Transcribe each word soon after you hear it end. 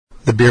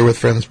The Beer with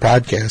Friends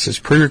podcast is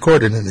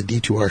pre-recorded in the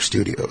D2R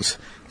studios.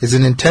 It is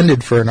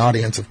intended for an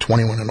audience of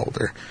 21 and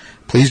older.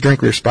 Please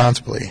drink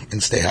responsibly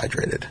and stay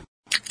hydrated.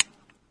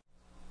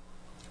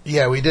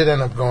 Yeah, we did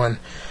end up going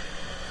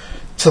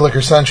to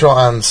Liquor Central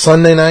on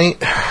Sunday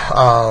night.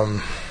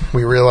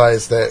 We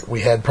realized that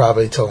we had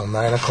probably till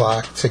 9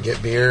 o'clock to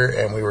get beer,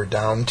 and we were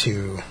down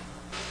to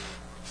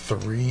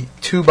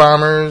two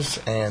bombers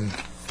and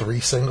 3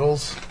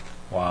 singles.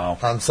 Wow.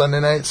 On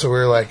Sunday night, so we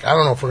were like, I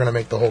don't know if we're going to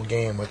make the whole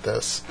game with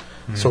this.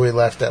 So we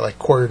left at like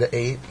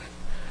 7:45,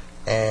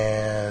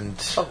 and...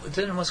 Oh,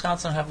 didn't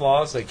Wisconsin have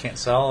laws they can't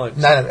sell?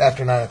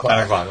 After 9 o'clock.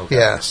 9 o'clock, okay.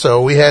 Yeah,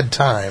 so we had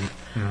time,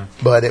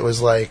 but it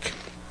was like,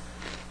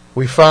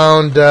 we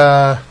found,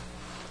 I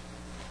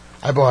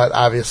bought,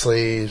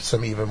 obviously,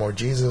 some Even More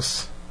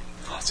Jesus.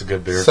 Oh, it's a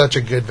good beer. Such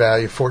a good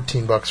value,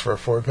 $14 for a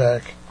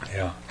 4-pack.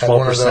 Yeah. Had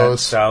one of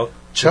those. Stout.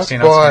 Chuck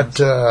bought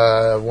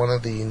one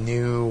of the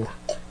new,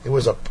 it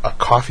was a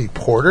coffee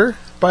porter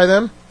by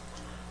them,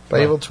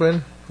 by Evil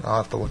Twin.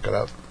 I'll have to look it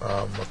up,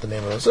 what the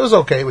name of it was. It was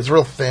okay. It was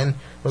real thin. It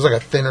was like a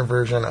thinner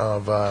version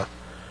of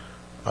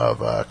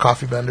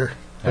Coffee Bender,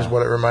 is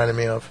what it reminded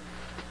me of.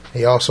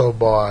 He also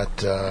bought,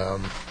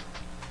 they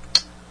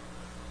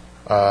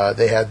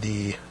had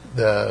the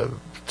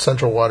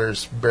Central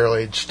Waters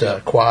barrel-aged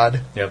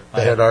quad. Yep.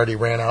 That had already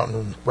ran out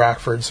in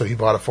Rockford, so he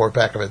bought a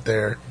 4-pack of it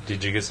there.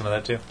 Did you get some of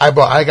that too? I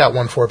got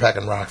one 4-pack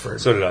in Rockford.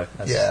 So did I.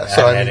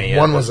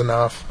 One was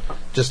enough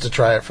just to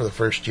try it for the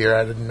first year.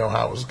 I didn't know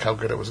how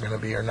good it was going to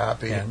be or not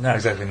be. Yeah, not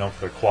exactly known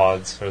for their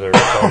quads or their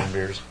golden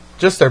beers.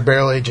 Just their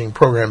barrel aging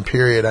program,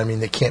 period. I mean,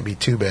 they can't be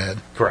too bad.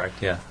 Correct.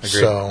 Yeah. Agreed.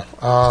 So,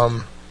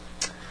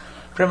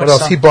 what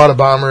else? He bought a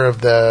bomber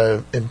of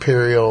the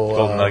Imperial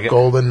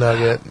Golden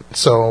Nugget.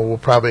 So we'll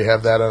probably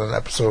have that on an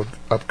episode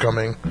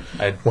upcoming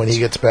when he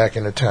gets back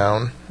into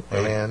town.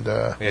 And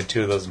we had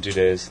 2 of those in 2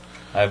 days.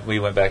 We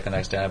went back the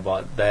next day. I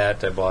bought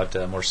that. I bought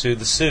Morsu.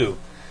 The Sioux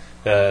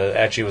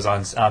actually was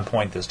on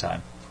point this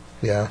time.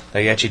 Yeah.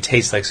 They actually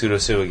taste like Pseudo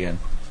Sioux again.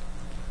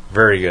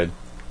 Very good.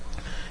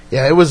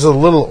 Yeah, it was a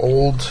little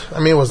old. I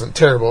mean, it wasn't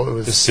terrible. It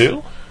was the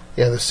Sioux?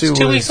 Yeah, the Sioux was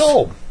 2 weeks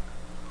old.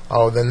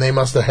 Oh, then they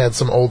must have had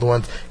some old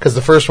ones. Because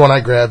the first one I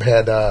grabbed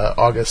had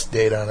August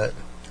date on it.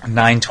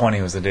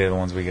 9/20 was the day of the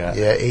ones we got.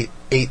 Yeah,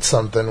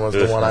 8-something was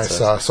the one I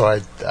saw, so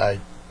I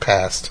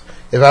passed.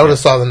 If I would have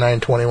saw the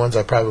 9/20 ones,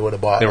 I probably would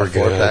have bought a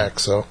 4-pack.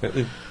 So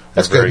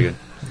that's very good.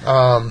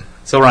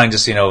 So Ryan,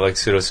 just like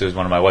Pseudo Sioux is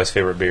one of my wife's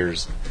favorite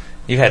beers.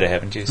 You had it,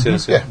 haven't you? Pseudo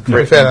Sioux? Yeah,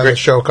 we've had it on the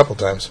show a couple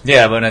times.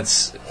 Yeah, but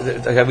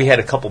we had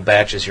a couple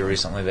batches here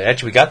recently.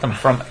 Actually, we got them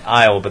from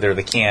Iowa, but they're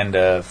the canned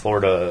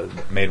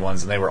Florida-made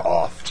ones, and they were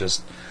off.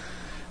 Just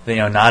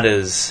not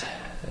as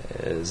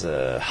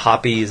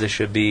hoppy as they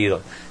should be.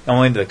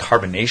 Only the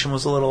carbonation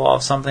was a little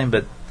off something,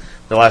 but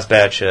the last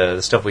batch,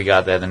 the stuff we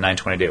got, the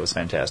 9/20 date was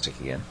fantastic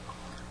again.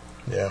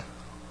 Yeah.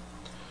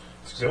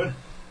 It's good.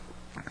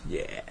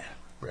 Yeah.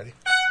 Ready?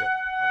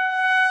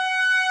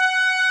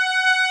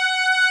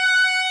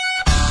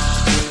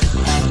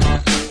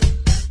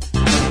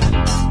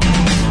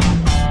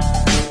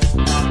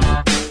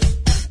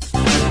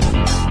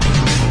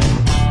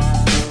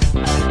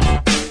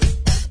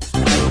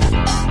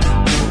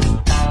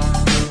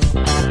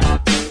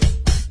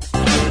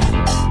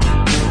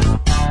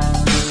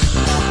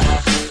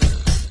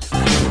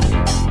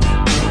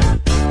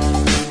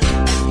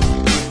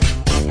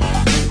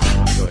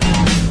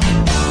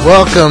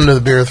 Welcome to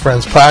the Beer with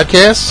Friends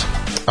podcast.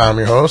 I'm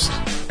your host,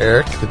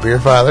 Eric, the Beer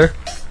Father,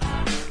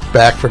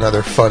 back for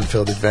another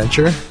fun-filled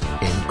adventure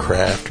in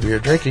craft beer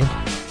drinking.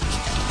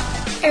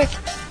 Eric,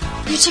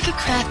 you took a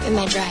crap in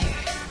my dryer.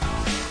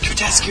 Your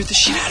dad scared the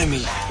shit out of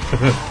me.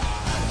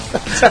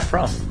 What's that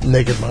from?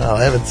 Naked Mile.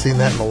 I haven't seen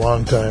that in a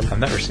long time. I've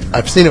never seen that.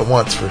 I've seen it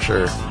once for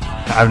sure.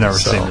 I've never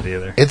seen it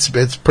either. It's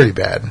pretty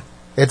bad.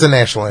 It's a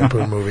National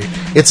Lampoon movie.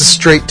 It's a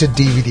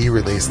straight-to-DVD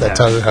release. That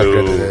tells you how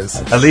good it is.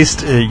 At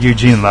least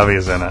Eugene Levy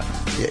is in it.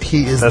 Yeah,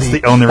 he is. That's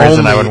the only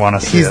reason I would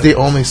want to see it. He's the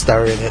only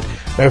star in it.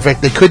 Matter of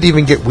fact, they couldn't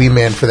even get Wee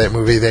Man for that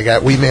movie. They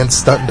got Wee Man's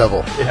stunt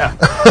double. Yeah.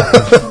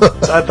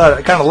 So I thought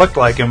it kind of looked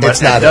like him, but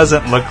it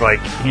doesn't look like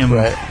him.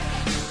 Right.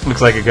 Looks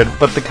like a good,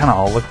 but they kind of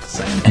all look the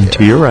same. And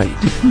to your right.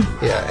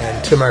 Yeah,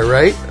 and to my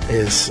right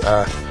is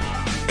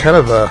kind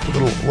of a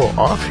little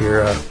off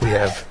here. We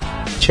have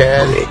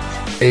Chad,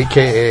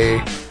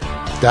 a.k.a.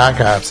 Doc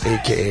Hops,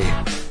 a.k.a.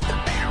 the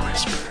Beer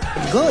Whisperer.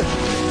 Good.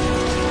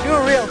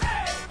 You're real.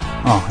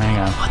 Oh, hang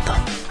on. What the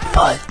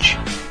fudge?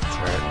 That's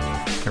right.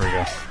 Here we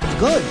go.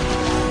 Good.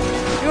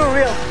 You're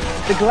real.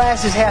 The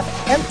glass is half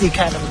empty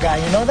kind of a guy,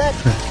 you know that?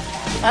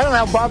 I don't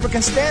know how Barbara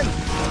can stand it.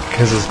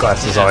 Because his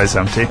glass is always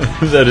empty.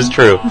 That is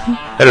true.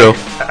 Hello.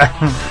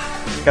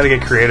 Got to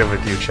get creative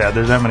with you, Chad.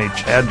 There's that many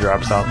Chad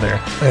drops out there.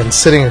 And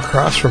sitting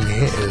across from me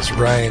is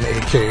Ryan,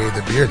 a.k.a.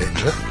 the Beer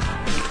Ninja.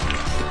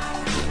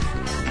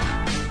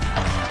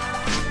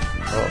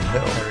 Oh,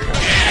 no. There we go.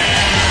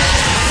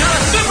 You're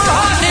a super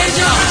hot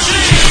ninja!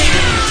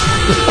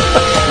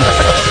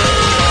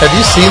 Have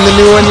you seen the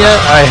new one yet?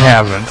 I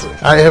haven't.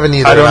 I haven't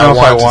either. I don't know if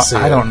I want to see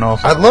I don't know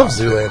if I love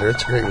Zoolander.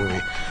 It's a great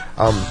movie.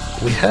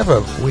 We have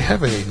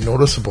a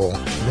noticeable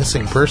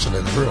missing person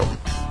in the room.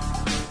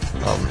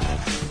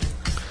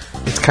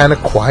 It's kind of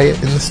quiet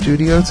in the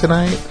studio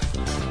tonight.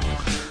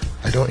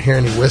 I don't hear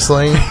any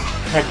whistling,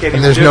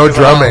 and there's no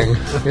drumming.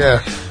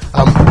 Yeah,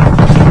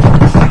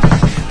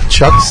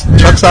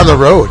 Chuck's on the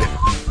road,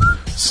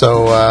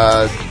 so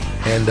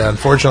and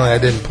unfortunately, I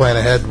didn't plan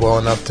ahead well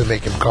enough to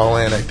make him call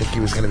in. I think he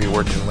was going to be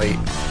working late.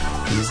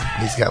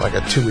 He's got like a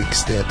 2-week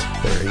stint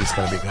where he's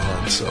going to be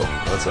gone. So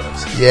That's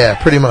nice. Yeah,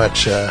 pretty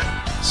much.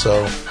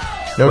 So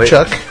no Wait,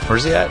 Chuck.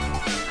 Where's he at?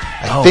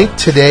 I think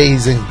today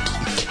he's in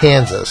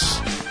Kansas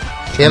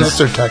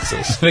or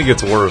Texas. I think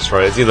it's worse,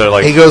 right? It's either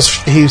like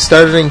He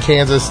started in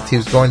Kansas. He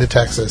was going to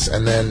Texas,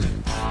 and then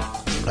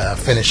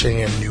finishing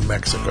in New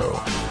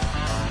Mexico.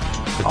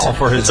 All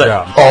for his like-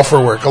 job. All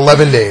for work.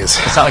 11 days.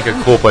 it's not like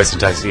a cool place in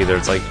Texas either.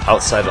 It's like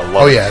outside of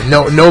Lubbock. Oh yeah,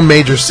 no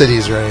major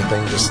cities or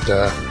anything.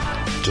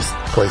 Just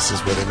places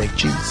where they make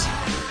cheese.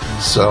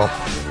 So,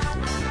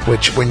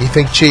 which when you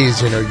think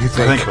cheese, you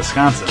think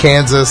Wisconsin,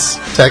 Kansas,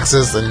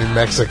 Texas, and New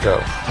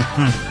Mexico.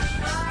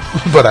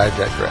 But I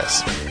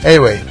digress.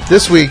 Anyway,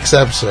 this week's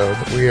episode,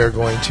 we are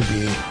going to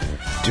be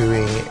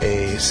doing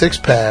a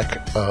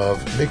 6-pack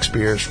of mixed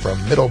beers from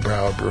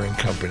Middlebrow Brewing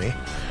Company.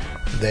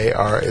 They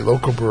are a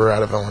local brewer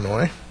out of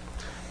Illinois.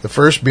 The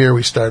first beer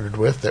we started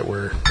with that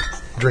we're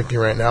drinking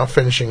right now,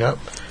 finishing up.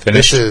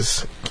 Finished?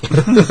 This is,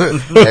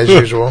 as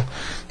usual,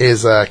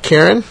 is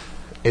Karen.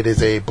 It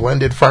is a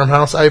blended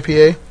farmhouse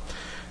IPA.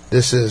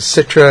 This is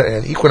Citra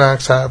and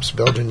Equinox hops,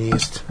 Belgian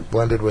yeast,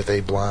 blended with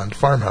a blonde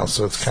farmhouse.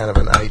 So it's kind of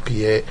an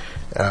IPA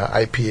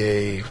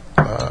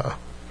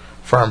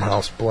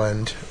farmhouse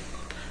blend.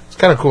 It's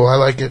kind of cool. I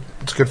like it.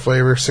 It's good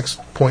flavor.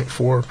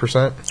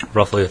 6.4%.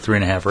 Roughly a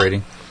 3.5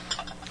 rating.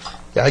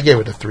 Yeah, I gave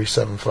it a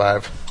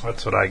 3.75.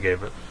 That's what I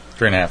gave it.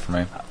 3.5 for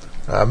me.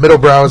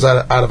 Middlebrow is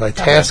out of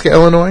Itasca,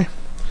 Illinois.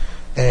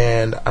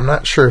 And I'm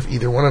not sure if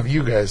either one of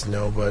you guys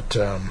know, but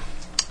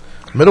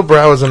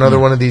Middlebrow is another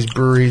one of these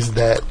breweries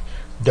that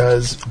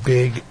does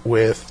big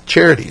with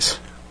charities.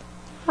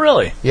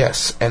 Really?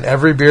 Yes, and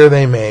every beer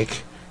they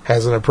make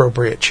has an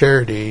appropriate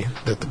charity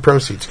that the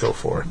proceeds go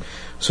for.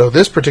 So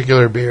this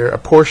particular beer, a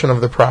portion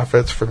of the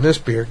profits from this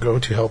beer go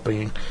to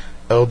helping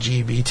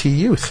LGBT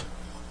youth.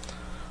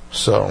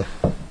 So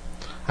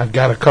I've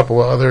got a couple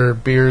of other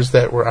beers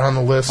that were on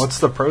the list. What's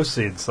the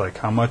proceeds? Like,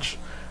 how much?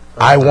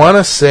 I want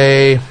to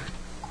say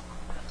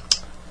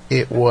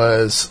it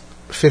was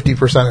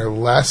 50% or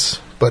less,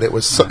 but it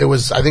was. I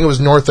think it was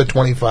north of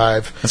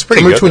 25. That's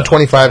pretty somewhere good,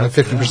 between though. 25 and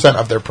 50%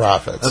 of their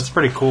profits. That's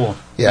pretty cool.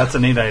 Yeah. That's a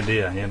neat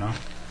idea,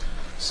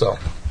 So,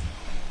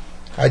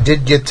 I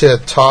did get to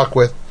talk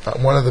with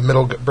one of the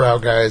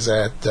Middlebrow guys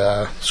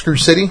at Screw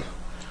City.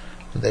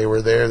 They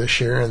were there this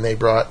year, and they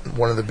brought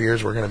one of the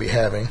beers we're going to be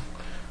having.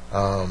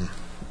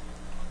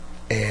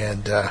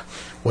 And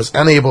was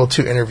unable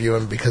to interview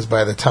him because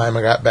by the time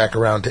I got back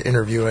around to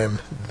interview him,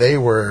 they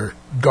were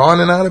gone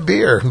and out of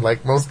beer,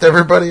 like most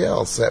everybody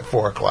else at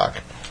 4 o'clock.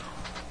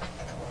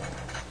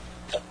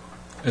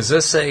 Is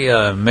this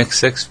a Mix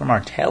 6 from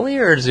Artelli,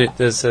 or is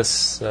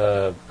this...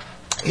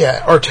 Yeah,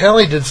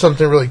 Artelli did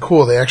something really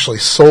cool. They actually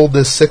sold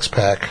this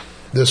 6-pack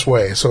this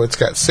way. So it's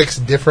got 6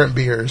 different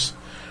beers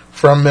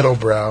from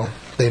Middlebrow.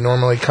 They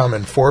normally come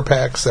in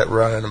 4-packs that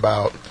run in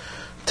about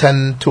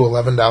 $10 to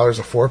 $11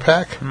 a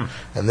 4-pack.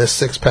 And this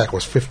 6-pack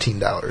was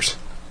 $15.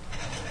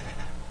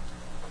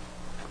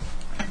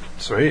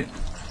 Sweet.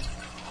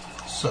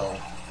 So...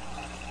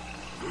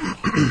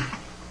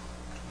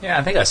 Yeah,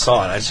 I think I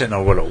saw it. I just didn't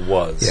know what it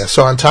was. Yeah,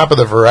 so on top of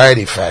the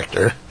variety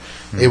factor,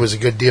 it was a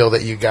good deal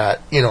that you got,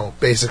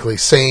 basically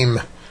same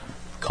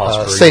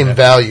Cost per same unit.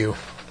 value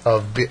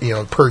of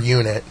per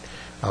unit,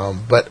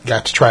 but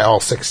got to try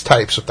all 6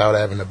 types without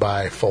having to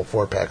buy full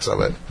 4-packs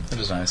of it. That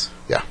is nice.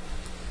 Yeah.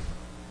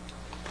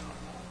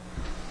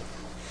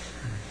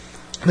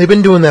 They've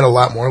been doing that a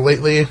lot more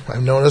lately.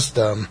 I've noticed It's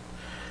a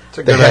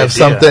they good have idea.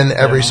 something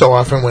every so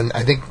often when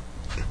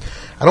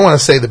I don't want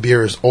to say the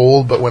beer is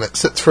old, but when it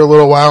sits for a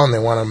little while and they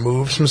want to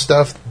move some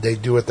stuff, they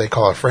do what they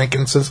call a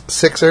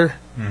Franken-Sixer.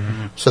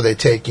 Mm-hmm. So they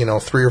take,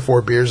 3 or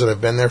 4 beers that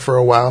have been there for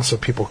a while so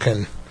people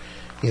can,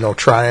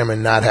 try them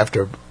and not have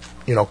to,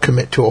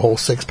 commit to a whole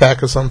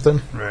 6-pack of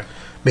something. Right.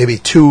 Maybe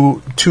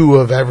two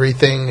of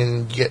everything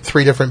and get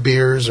 3 different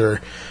beers or,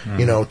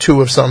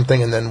 2 of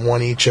something and then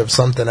 1 each of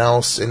something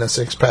else in a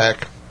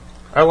 6-pack.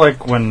 I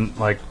like when,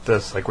 like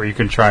this, like where you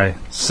can try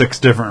 6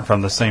 different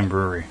from the same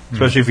brewery,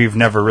 especially if you've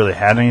never really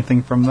had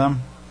anything from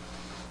them.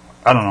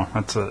 I don't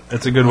know.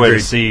 It's a good way to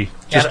see.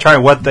 Just try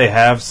what they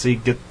have, see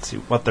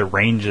what their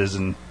range is,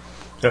 and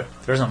There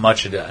isn't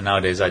much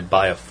nowadays. I'd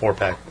buy a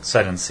 4-pack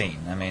sight unseen.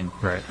 I mean,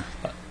 right.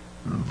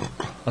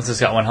 Unless it's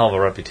got one hell of a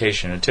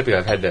reputation. And typically,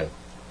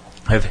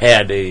 I've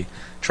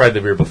tried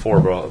the beer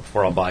before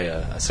I'll buy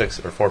a 6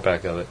 or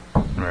 4-pack of it.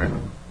 Right.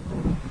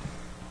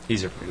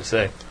 Easier for me to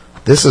say.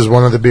 This is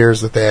one of the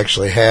beers that they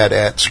actually had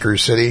at Screw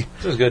City.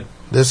 This is good.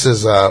 This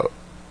is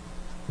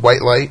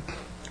White Light.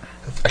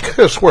 I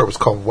could have swore it was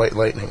called White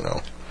Lightning,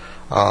 though.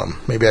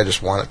 Maybe I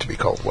just want it to be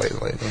called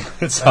White Lightning.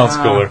 It sounds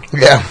cooler.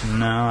 Yeah.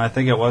 No, I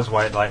think it was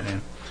White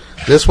Lightning.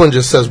 This one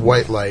just says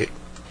White Light.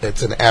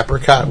 It's an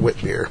apricot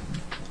wit beer.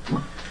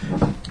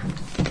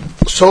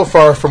 So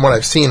far, from what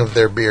I've seen of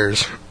their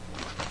beers,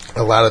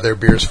 a lot of their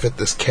beers fit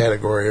this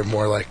category of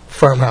more like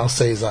farmhouse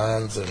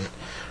saisons and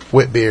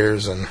wit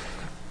beers and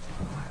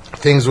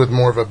things with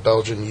more of a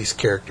Belgian yeast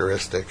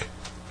characteristic.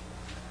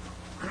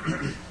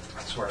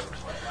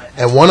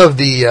 And one of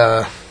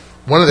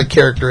the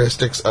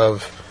characteristics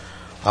of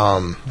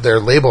their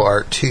label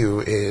art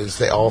too is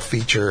they all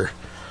feature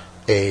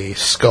a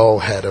skull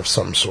head of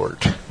some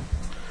sort.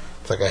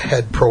 It's like a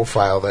head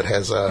profile that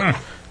has a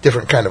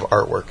different kind of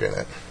artwork in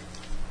it.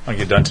 I'll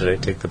get done today.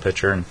 Take the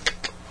picture and.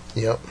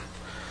 Yep.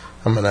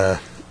 I'm gonna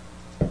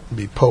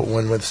be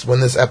when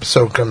this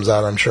episode comes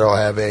out. I'm sure I'll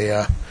have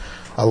a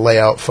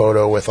layout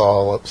photo with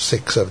all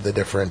 6 of the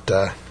different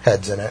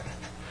heads in it.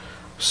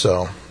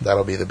 So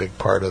that'll be the big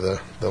part of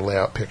the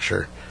layout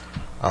picture.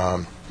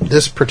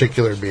 This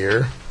particular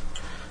beer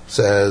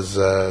says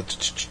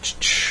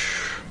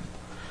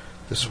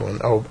this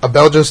one, a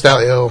Belgian style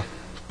ale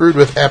brewed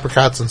with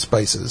apricots and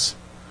spices,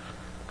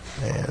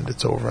 and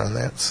it's over on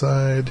that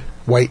side.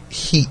 White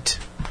Heat,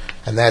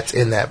 and that's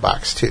in that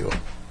box too.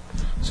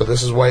 So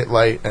this is White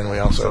Light, and we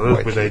also have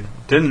White Heat. They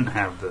didn't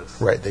have this.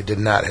 Right, they did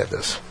not have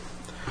this.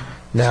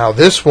 Now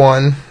this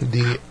one,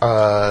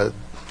 the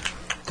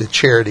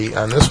charity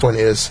on this one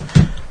is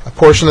a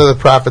portion of the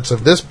profits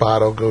of this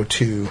bottle go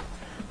to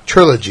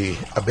Trilogy,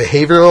 a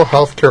behavioral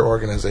healthcare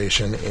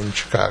organization in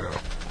Chicago.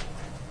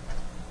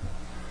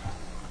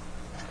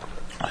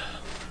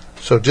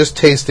 So just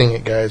tasting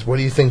it, guys, what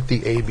do you think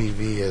the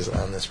ABV is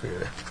on this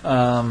beer?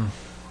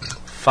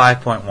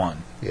 5.1.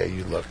 Yeah,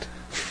 you looked.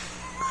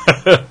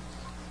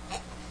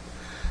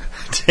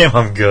 Damn,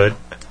 I'm good.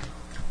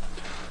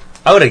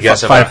 I would have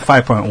guessed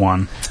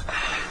 5.1.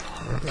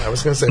 I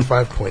was going to say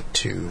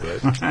 5.2,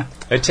 but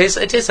it tastes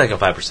like a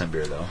 5%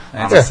 beer though.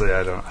 Honestly,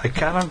 I don't.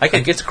 I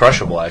think it's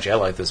crushable. Actually, I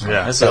like this one.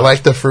 Yeah. This I is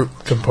like the fruit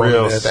component.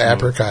 Real The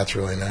apricot's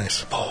really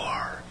nice.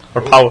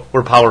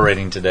 We're power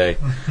rating today.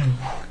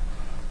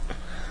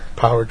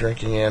 Power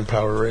drinking and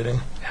power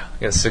rating. Yeah,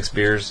 I got 6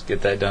 beers.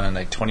 Get that done in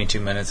like 22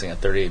 minutes. I got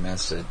 38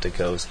 minutes to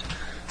coast.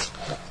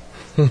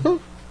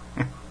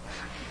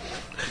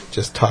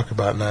 Just talk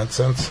about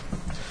nonsense.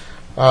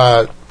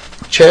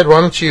 Chad,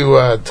 why don't you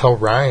tell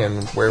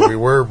Ryan where we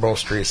were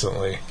most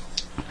recently?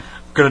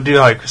 Going to do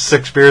like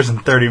 6 beers in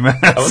 30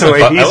 minutes.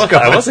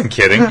 I wasn't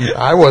kidding.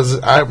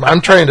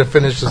 I'm trying to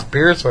finish this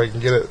beer so I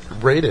can get it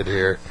rated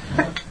here.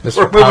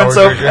 We're moving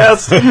so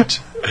fast.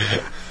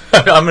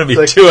 I'm going to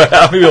be too.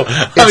 I'm going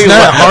to be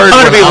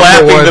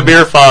laughing the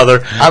beer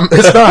father.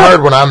 It's not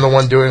hard when I'm the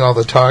one doing all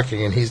the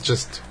talking and he's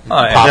just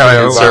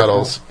popping his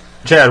bottles.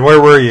 Chad,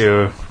 where were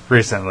you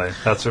recently?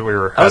 That's what we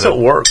were. I was at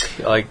work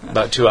like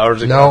about 2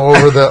 hours ago. No,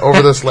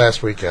 over this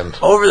last weekend.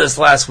 Over this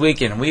last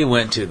weekend, we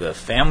went to the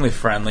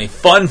family-friendly,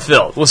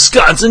 fun-filled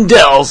Wisconsin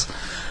Dells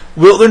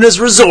Wilderness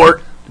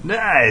Resort.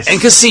 Nice.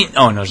 And casino.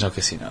 Oh, no, there's no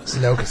casinos.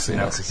 No casinos.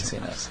 No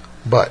casinos.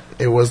 But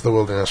it was the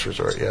Wilderness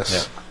Resort, yes.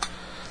 Yeah.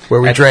 Where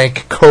we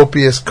drank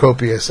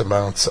copious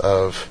amounts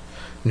of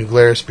New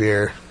Glarus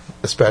beer,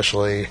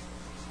 especially.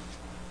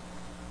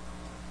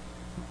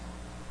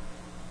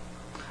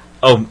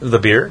 Oh, the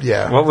beer?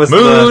 Yeah. What was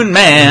Moon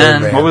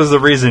Man. What was the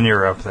reason you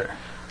were up there?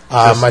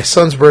 My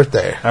son's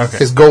birthday. Okay.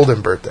 His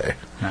golden birthday.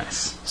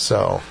 Nice.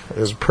 So it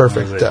was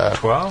perfect. Was it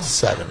 12?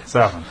 7.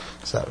 7.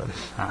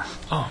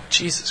 Oh,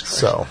 Jesus Christ.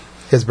 So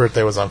his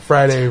birthday was on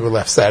Friday. We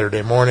left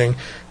Saturday morning.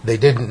 They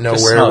didn't know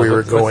Just where smell we it.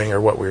 were going or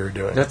what we were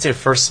doing. That's your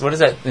first. What is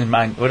that in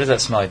mind? What does that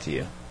smell like to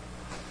you?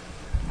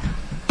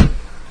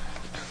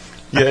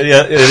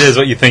 Yeah, it is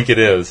what you think it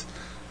is.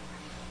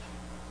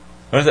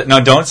 What is it? No,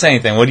 don't say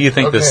anything. What do you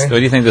think this? Okay. What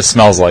do you think this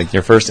smells like?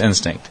 Your first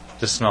instinct.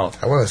 Just smell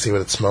it. I want to see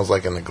what it smells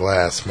like in the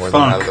glass more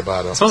than out of the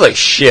bottle. It smells like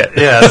shit.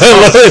 Yeah,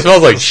 it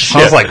smells like It shit.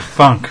 smells like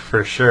funk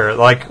for sure.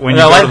 Like when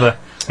you No, go to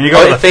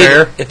the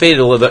fair. It faded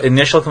a little. The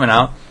initial coming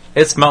out,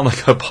 it smelled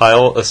like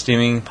a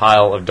steaming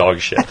pile of dog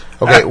shit.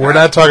 Okay, we're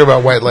not talking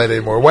about White Light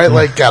anymore. White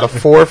Light got a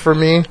 4 from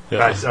me.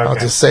 Nice, I'll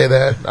okay. just say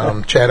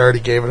that. Chad already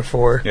gave it a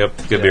 4.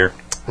 Yep, good beer.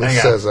 This Hang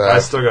on. says, I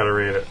still got to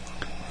read it.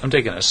 I'm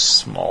taking a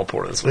small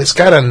pour of this one. it's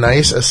got a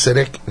nice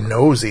acidic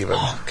nose even.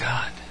 Oh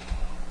God,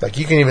 Like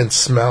you can even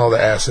smell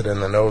the acid in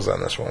the nose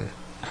on this one.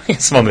 I can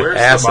smell the Where's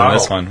ass the in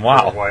this bottle one.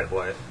 Wow. for White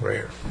Light. Right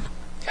here.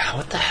 Yeah,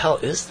 what the hell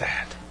is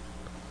that?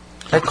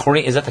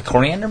 Is that the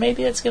coriander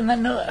maybe that's giving that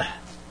note?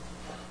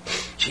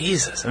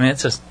 Jesus. I mean,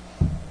 it's just...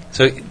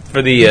 So,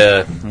 for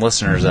the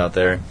listeners out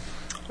there,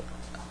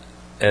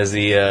 as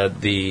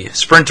the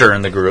sprinter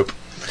in the group...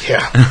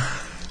 Yeah.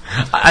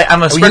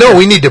 I'm a You sprinter. know what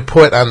we need to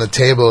put on the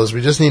table is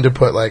we just need to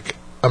put like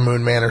a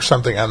Moon Man or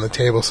something on the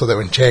table so that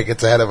when Chad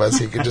gets ahead of us,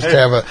 he can just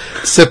have a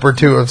sip or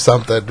two of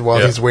something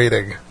while he's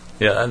waiting.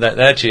 Yeah, that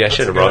actually, I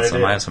should have brought some.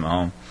 idea. I have some at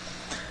home.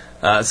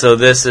 So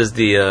this is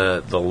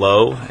the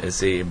low. It's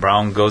the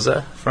Brown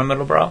Goza from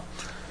Middlebrow.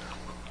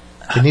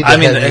 You need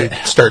to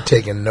start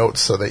taking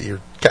notes so that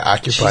you're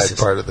occupied Jesus.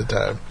 part of the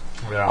time.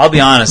 Yeah. I'll be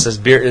honest.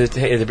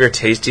 The beer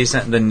tastes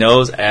decent. The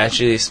nose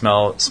actually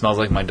smells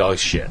like my dog's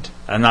shit.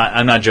 I'm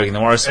not joking. The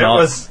more I It smell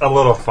was a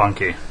little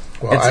funky.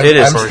 Well, It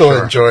is I'm for still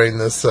sure. enjoying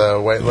this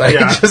white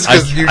lightning Yeah. just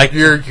because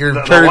you're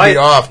The turning white, me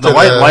off. To the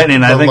white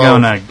lightning. I the think low.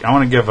 I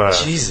want to give a.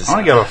 Jesus. I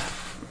want to give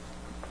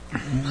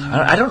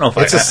I don't know if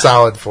It's a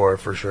solid 4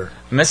 for sure.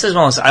 Mrs.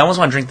 Mullins, I almost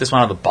want to drink this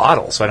one out of the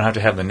bottle so I don't have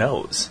to have the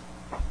nose.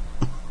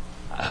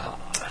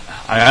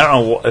 I don't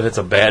know if it's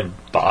a bad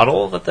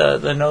bottle with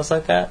the nose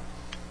like that.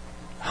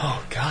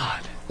 Oh,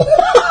 God.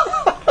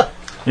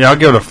 Yeah, I'll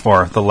give it a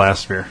 4. The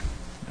last beer.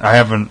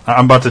 I'm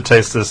about to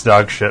taste this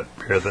dog shit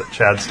beer that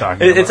Chad's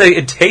talking about.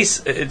 It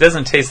tastes. It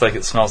doesn't taste like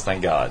it smells.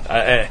 Thank God.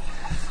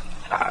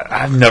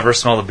 I've never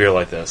smelled a beer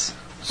like this.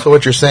 So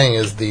what you're saying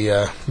is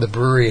the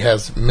brewery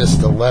has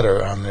missed a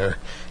letter on there.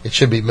 It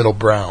should be middle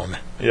brown,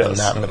 and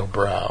not middle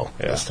brow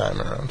this time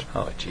around.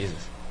 Oh,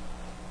 Jesus.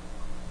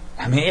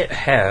 I mean, it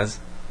has.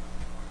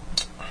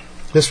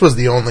 This was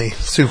the only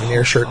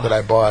souvenir shirt that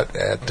I bought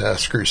at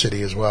Screw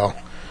City as well.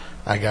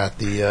 I got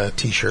the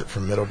T-shirt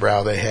from Middle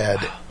Brow. They had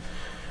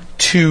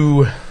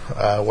 2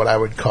 what I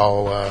would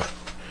call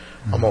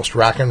almost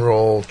rock and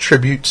roll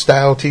tribute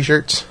style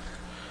T-shirts.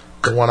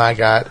 The one I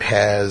got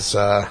has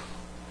the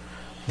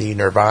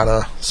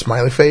Nirvana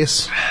smiley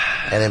face,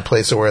 and in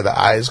place of where the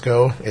eyes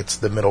go, it's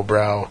the Middle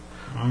Brow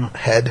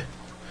head.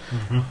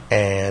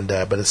 And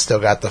but it's still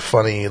got the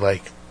funny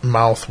like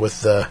mouth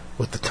with the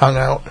tongue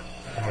out.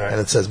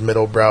 And it says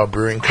Middle Brow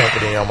Brewing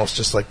Company, almost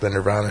just like the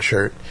Nirvana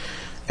shirt.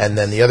 And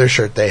then the other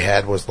shirt they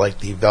had was like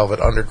the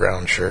Velvet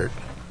Underground shirt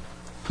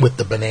with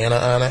the banana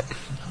on it.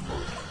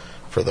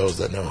 For those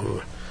that know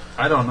who.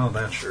 I don't know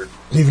that shirt.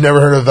 You've never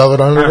heard of Velvet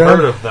Underground? I've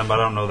heard of them, but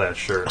I don't know that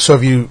shirt. So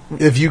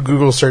if you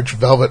Google search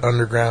Velvet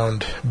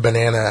Underground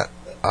banana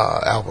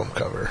album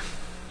cover,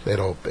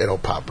 it'll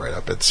pop right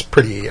up. It's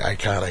pretty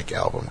iconic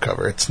album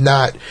cover. It's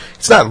not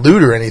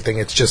lewd or anything.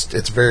 It's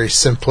very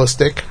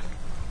simplistic.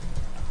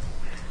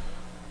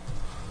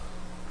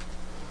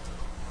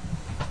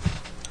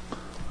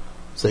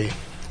 See,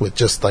 with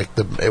just like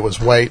it was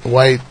white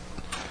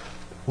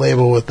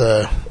label with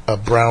a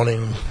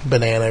browning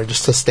banana,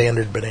 just a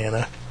standard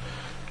banana.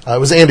 It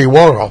was Andy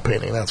Warhol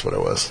painting. That's what it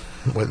was.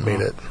 What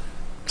made it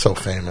so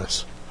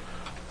famous.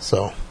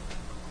 So,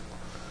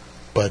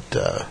 but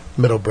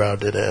Middle Brow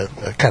did a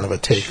kind of a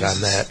take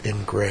on that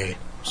in gray.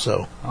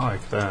 So I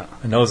like that.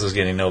 My nose is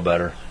getting no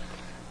better.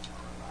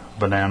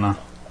 Banana.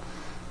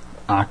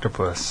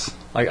 Octopus.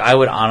 Like, I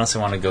would honestly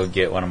want to go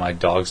get one of my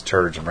dog's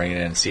turds and bring it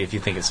in and see if you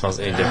think it smells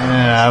any different.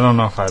 Yeah, I don't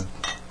know if I'd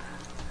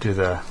do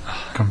the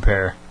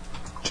compare.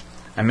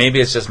 And maybe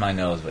it's just my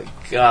nose, but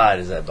God,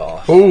 is that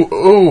off.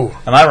 ooh.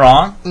 Am I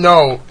wrong?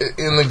 No,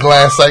 in the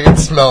glass I can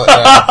smell it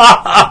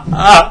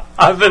now.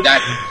 I've been...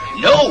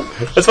 No!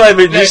 That's why I've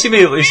been... You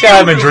see how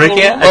I've been drinking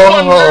it?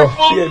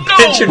 Oh,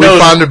 Pinch your we nose.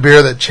 found a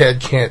beer that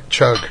Chad can't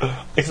chug.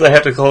 Because I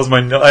have to close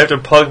my nose. I have to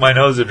plug my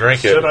nose to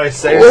drink it. Should I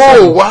say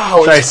Oh,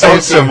 wow. Should I it's say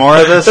funky. some more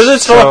of this? Does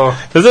it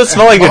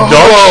smell like a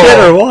dog shit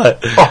or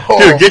what?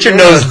 Dude, get your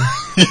man. nose...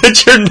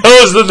 Get your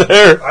nose in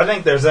there. I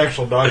think there's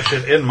actual dog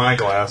shit in my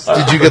glass.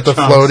 Did you get the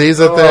floaties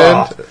at the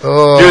end?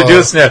 Oh. Do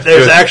a sniff.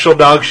 There's do, actual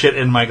dog shit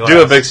in my glass.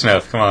 do a big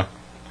sniff. Come on.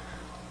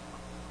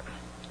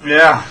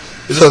 Yeah.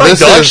 Is So this like this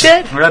dog is-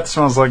 shit? That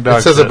smells like dog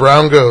It says shit. a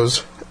brown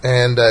goes,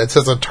 and it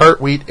says a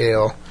tart wheat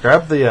ale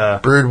Grab the,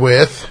 brewed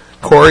with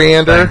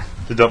coriander.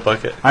 The dump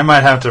bucket. I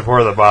might have to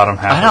pour the bottom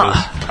half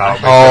of this out.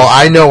 Oh,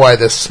 I know why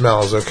this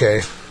smells.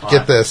 Okay,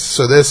 get this.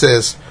 So this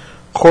is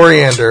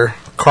coriander,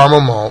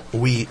 caramel malt,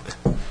 wheat,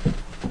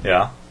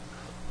 Yeah.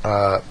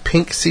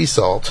 pink sea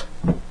salt,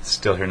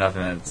 Still hear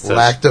nothing that says...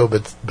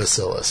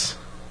 lactobacillus.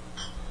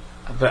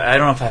 But I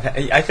don't know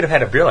if I could have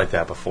had a beer like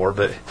that before,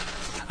 but...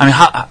 I mean,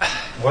 how...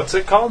 What's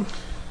it called?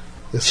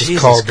 This Jesus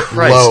is called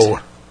Christ. low.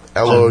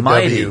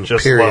 Almighty. LOW.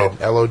 Just Period.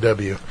 low.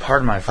 LOW.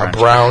 Pardon my A French.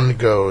 brown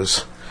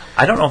goes.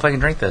 I don't know if I can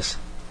drink this.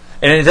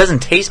 And it doesn't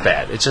taste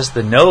bad. It's just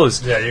the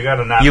nose. Yeah, you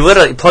gotta not... You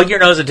literally plug your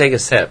nose and take a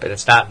sip, and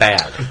it's not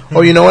bad.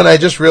 Oh, you know what? I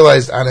just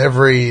realized on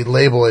every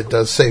label it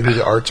does say who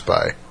the art's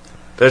by.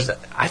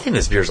 I think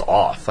this beer's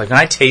off. Like, when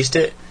I taste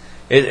it,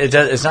 it's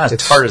not as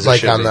It's tart as like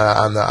it should on be.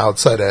 the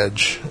outside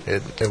edge.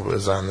 It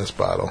was on this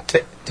bottle.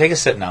 Take a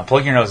sip now.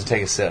 Plug your nose and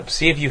take a sip.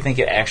 See if you think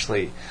it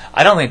actually...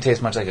 I don't think it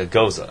tastes much like a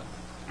Goza.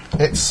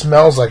 It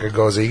smells like a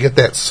goza. You get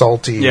that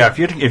salty. Yeah,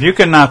 if you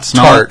cannot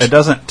smell Tart. it, it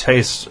doesn't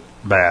taste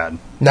bad.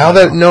 Now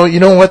that you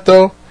know what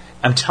though?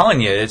 I'm telling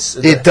you,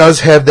 It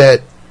does have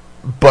that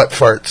butt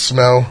fart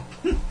smell.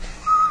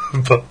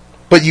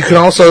 But you can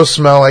also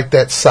smell like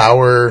that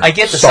sour, I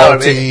get the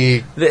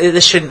salty.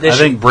 This shouldn't... I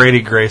think Brady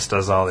Grace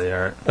does all the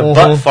art. The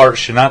butt fart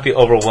should not be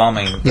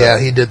overwhelming. Yeah,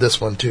 he did this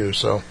one too.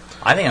 So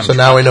I think I'm... so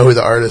now we know who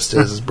the artist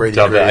is Brady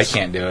Dub it. I Grace.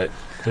 can't do it.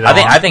 You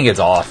I think it's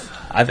off.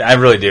 I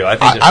really do. I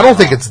think I don't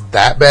think it's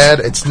that bad.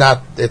 It's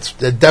not. It's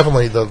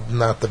definitely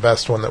not the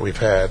best one that we've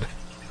had.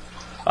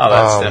 Oh,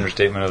 that's the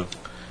understatement of...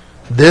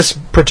 This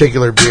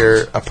particular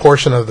beer, a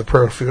portion of the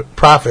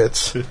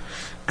profits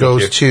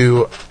goes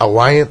to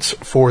Alliance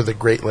for the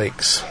Great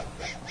Lakes.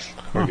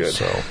 We're good.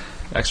 So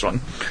Next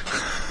one.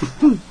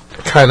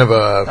 kind of a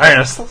All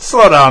right,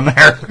 slow down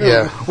there.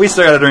 Yeah. We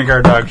still gotta drink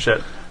our dog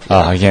shit. Oh,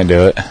 I can't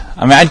do it.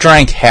 I mean, I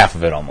drank half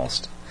of it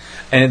almost.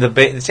 And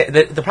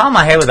the problem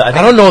I have with it,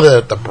 I don't know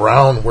that the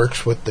brown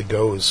works with the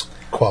Go's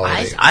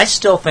quality. I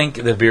still think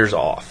the beer's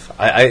off.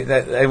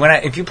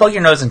 If you plug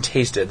your nose and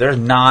taste it, there's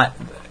not.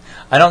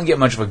 I don't get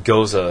much of a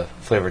Goza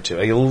flavor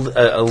to it.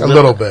 A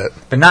little bit,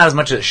 but not as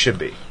much as it should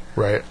be.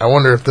 Right. I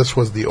wonder if this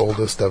was the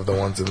oldest of the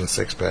ones in the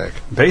 6-pack.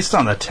 Based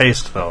on the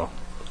taste, though,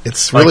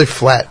 it's really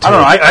flat. Too. I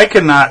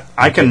don't know.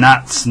 I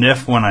cannot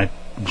sniff when I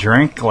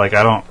drink. Like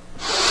I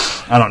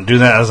don't do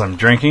that as I'm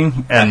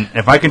drinking. And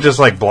if I can just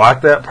like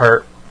block that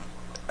part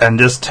and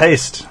just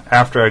taste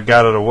after I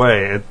got it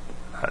away,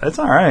 it's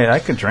all right. I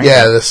could drink.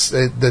 Yeah,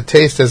 it. The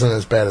taste isn't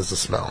as bad as the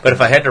smell. But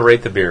if I had to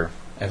rate the beer,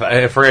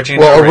 if we're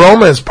change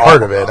aroma is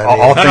part of it.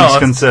 All things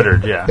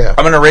considered, yeah.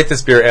 I'm going to rate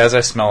this beer as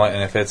I smell it,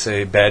 and if it's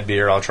a bad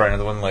beer, I'll try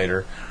another one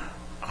later.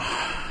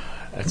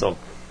 I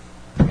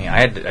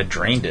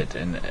drained it,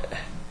 and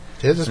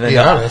just be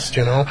honest,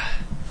 a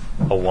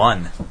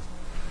 1.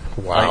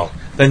 Wow. Like,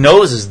 the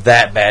nose is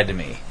that bad to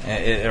me.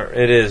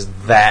 It is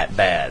that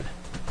bad.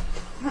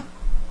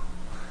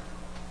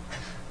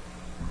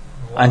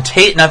 Now,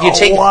 if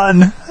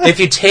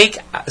you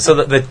take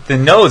the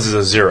nose is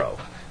a 0.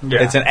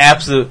 Yeah. It's an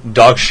absolute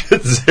dog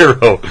shit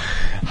 0.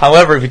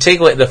 However, if you take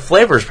away the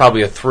flavor, is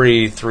probably a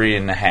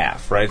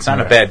 3.5. Right? It's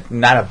not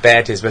a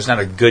bad taste, but it's not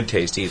a good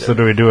taste either. So,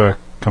 do we do a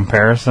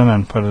comparison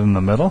and put it in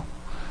the middle?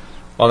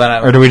 Well,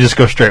 then, or do we just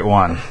go straight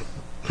 1?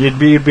 You'd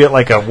be at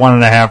like a 1.5,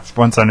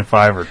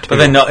 175, or 2. But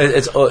then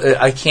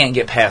I can't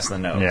get past the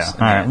nose. Yeah. All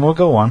right, we'll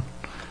go 1.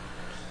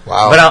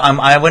 Wow. But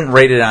I wouldn't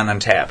rate it on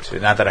Untapped.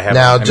 Not that I have.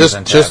 Now,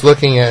 just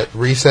looking at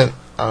recent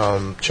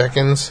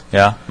check-ins.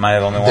 Yeah, am I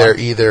the only one? They're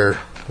either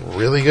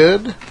really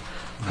good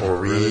or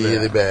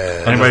really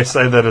bad. Anybody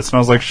say that it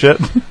smells like shit?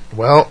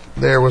 Well,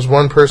 there was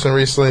one person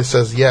recently that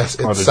says, yes,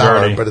 it's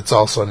sour, but it's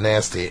also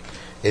nasty.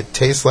 It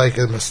tastes like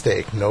a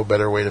mistake. No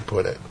better way to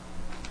put it.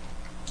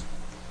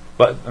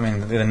 But, I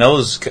mean, the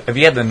nose, if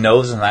you have the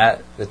nose and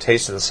the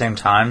taste at the same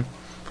time,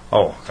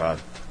 oh, God.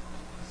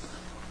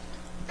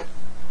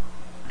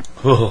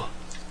 Ooh.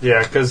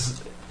 Yeah,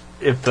 because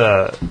if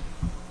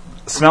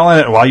smelling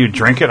it while you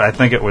drink it, I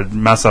think it would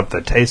mess up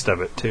the taste of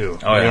it, too.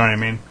 Oh, you know what I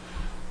mean?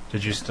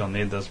 Did you still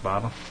need this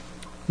bottle?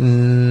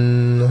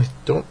 I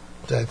don't.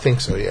 I think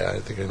so, yeah. I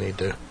think I need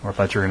to. Or I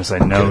thought you were going to say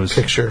nose.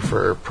 Picture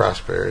for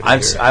prosperity.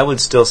 I would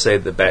still say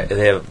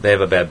they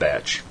have a bad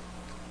batch.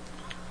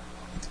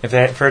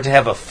 For it to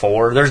have a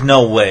 4, there's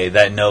no way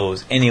that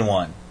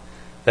anyone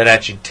that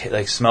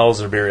actually smells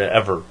their beer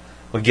ever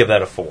would give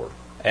that a 4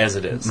 as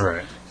it is.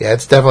 Right. Yeah,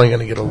 it's definitely going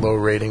to get a low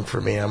rating for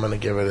me. I'm going to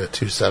give it a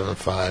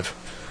 2.75.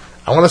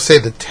 I want to say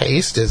the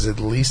taste is at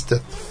least a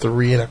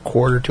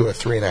 3.25 to a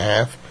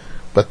 3.5,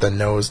 but the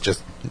nose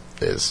just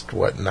is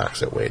what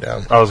knocks it way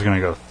down. I was going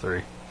to go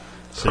 3.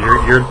 So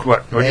you're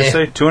what? What'd you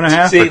say?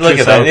 2.5? See, look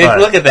at that!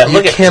 Look at that!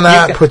 You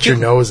cannot put your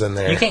nose in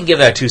there. You can't give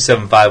that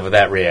 2.75 with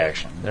that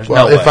reaction. There's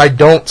no way. If I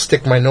don't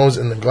stick my nose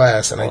in the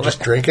glass and I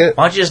just drink it,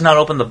 why don't you just not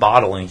open the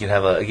bottle and you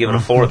can give it a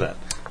 4 then?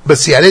 But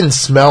see, I didn't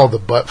smell the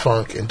butt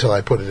funk until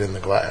I put it in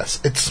the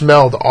glass. It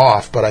smelled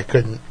off, but I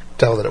couldn't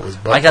tell that it was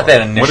butt. I got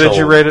that initial. What did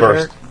you rate it,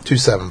 Eric?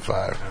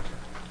 2.75.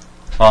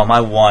 Well, my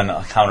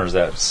 1 counters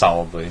that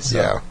solidly. So.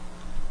 Yeah.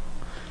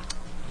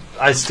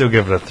 I still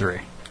give it a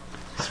 3.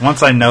 So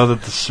once I know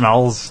that the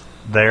smell's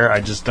there, I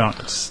just don't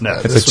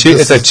sniff. It's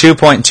a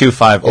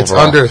 2.25 overall. It's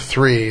under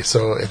 3,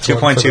 so it's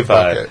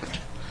 2.25.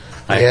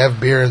 I have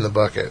beer in the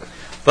bucket.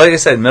 But like I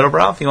said,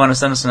 Middlebrow, if you want to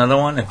send us another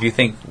one, if you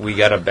think we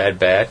got a bad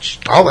batch,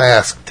 I'll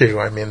ask too.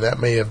 I mean, that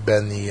may have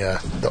been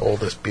the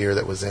oldest beer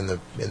that was in the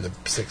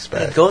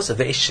 6-pack.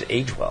 It should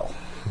age well.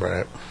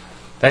 Right.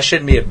 That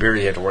shouldn't be a beer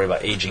you have to worry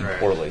about aging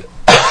poorly.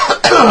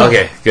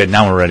 Okay, good.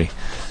 Now we're ready.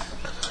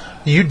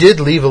 You did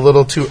leave a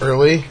little too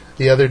early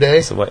the other day.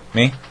 So what?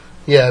 Me?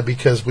 Yeah,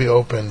 because we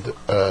opened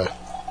a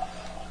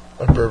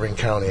Bourbon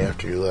County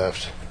after you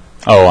left.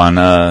 Oh, on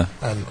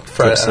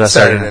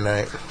Saturday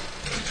night.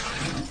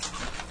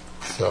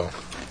 So,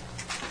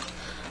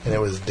 and it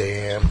was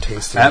damn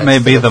tasty. That may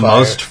be the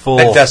most full.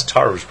 That Dust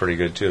Tar was pretty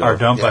good too. Our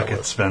dump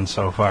bucket's been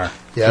so far.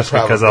 Yeah, just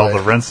because of all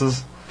the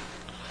rinses.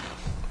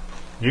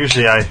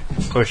 Usually I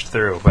push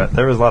through, but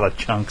there was a lot of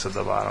chunks at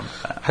the bottom.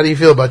 How do you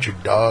feel about your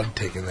dog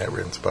taking that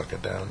rinse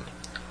bucket down?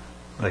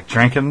 Like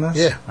drinking this?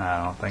 Yeah.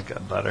 I don't think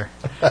I'd let her.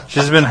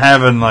 She's been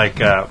having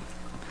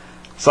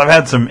so I've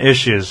had some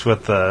issues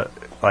with the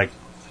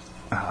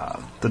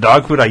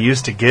dog food I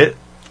used to get.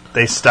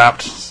 They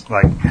stopped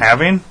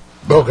having.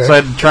 Okay. So I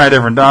had to try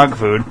different dog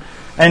food.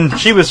 And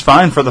she was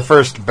fine for the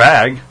first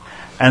bag.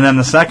 And then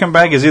the second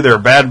bag is either a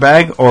bad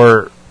bag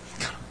or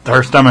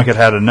her stomach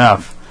had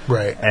enough.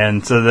 Right.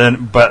 And so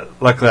then, but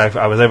luckily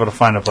I was able to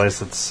find a place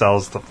that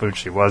sells the food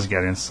she was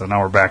getting. So now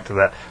we're back to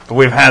that. But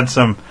we've had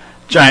some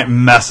giant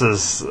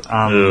messes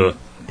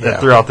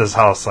throughout this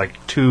house.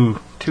 Like two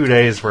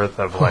days worth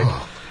of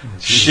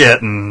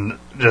shit and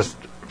just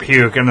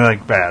puke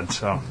and bad.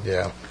 So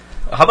yeah.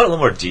 How about a little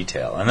more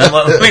detail? And then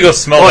let me go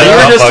smell it. Well, you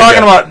were just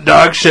talking about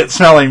dog shit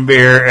smelling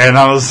beer, and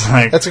I was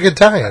like... That's a good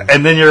time.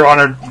 And then you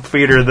want to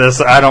feed her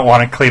this. I don't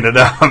want to clean it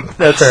up.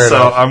 Fair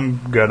enough. I'm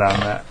good on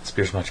that. This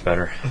beer's much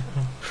better.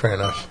 Fair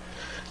enough.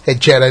 Hey,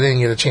 Chad, I didn't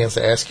get a chance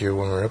to ask you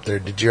when we were up there.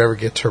 Did you ever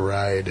get to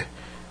ride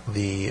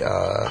the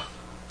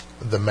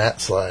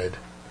mat slide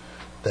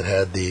that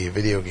had the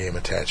video game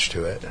attached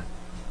to it?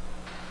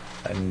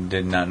 I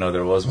did not know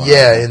there was one.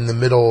 Yeah, in the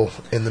middle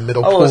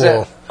pool. Was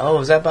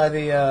that by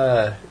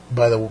the...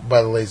 by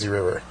the lazy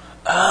river.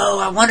 Oh,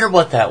 I wonder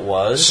what that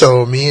was.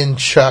 So me and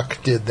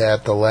Chuck did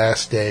that the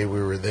last day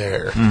we were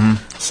there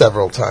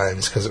several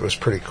times because it was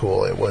pretty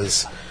cool. It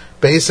was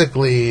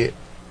basically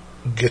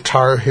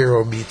Guitar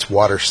Hero meets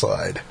water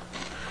slide.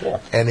 Cool.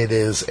 And it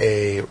is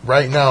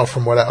right now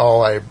from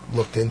all I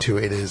looked into,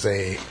 it is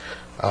a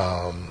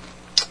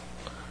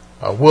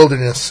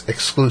wilderness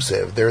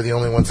exclusive. They're the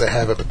only ones that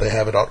have it, but they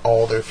have it at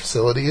all their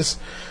facilities.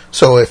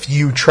 So if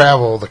you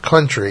travel the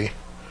country...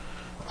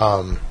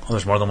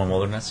 there's more than one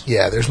wilderness?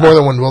 Yeah, there's more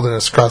than one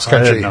wilderness cross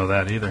country. I didn't know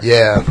that either.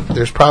 Yeah,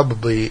 there's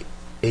probably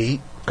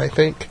 8, I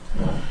think.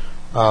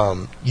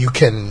 You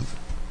can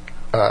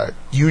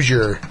use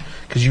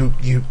because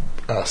you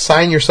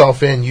sign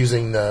yourself in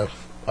using the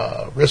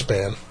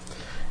wristband,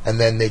 and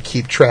then they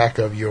keep track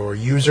of your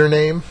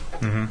username,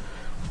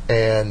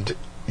 and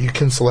you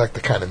can select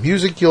the kind of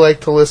music you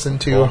like to listen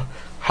to,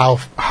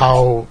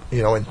 how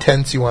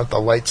intense you want the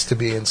lights to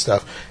be and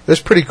stuff. It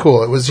was pretty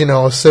cool. It was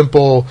a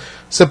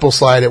simple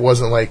slide. It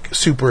wasn't like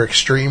super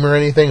extreme or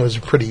anything. It was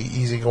a pretty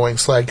easygoing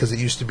slide because it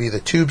used to be the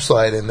tube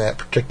slide in that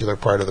particular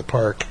part of the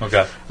park.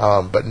 Okay.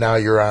 But now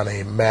you're on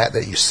a mat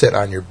that you sit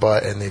on your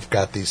butt, and they've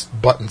got these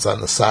buttons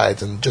on the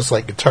sides. And just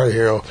like Guitar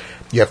Hero,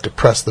 you have to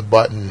press the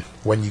button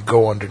when you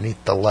go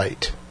underneath the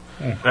light.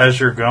 As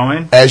you're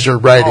going? As you're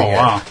riding Oh,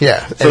 wow. it.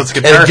 Yeah. So it's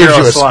Guitar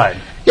Hero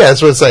slide. Yeah,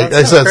 that's what it's like.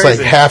 That's It's like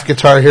crazy. half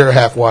Guitar Hero,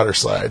 half water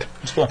slide.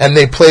 Cool. And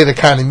they play the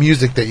kind of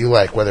music that you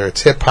like, whether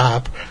it's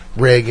hip-hop,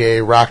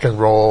 reggae, rock and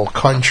roll,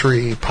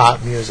 country,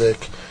 pop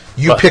music.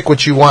 You pick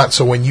what you want,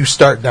 so when you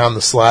start down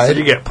the slide, So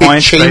you get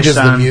points it changes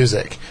based the on-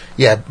 music.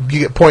 Yeah, you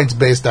get points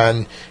based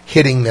on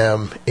hitting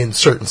them in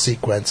certain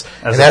sequence.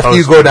 As And after you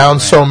opposed go to- down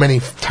so many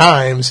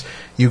times,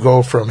 you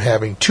go from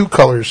having 2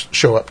 colors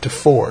show up to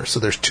 4.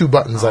 So there's 2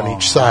 buttons on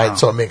each side, wow.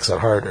 so it makes it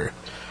harder.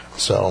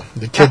 So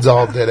the kids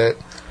all did it.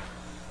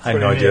 I had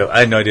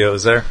no idea it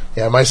was there.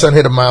 Yeah, my son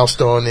hit a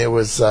milestone. It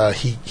was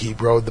he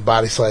rode the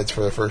body slides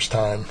for the first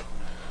time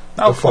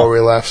before we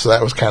left, so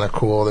that was kind of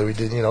cool that we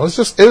did. It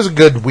was a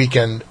good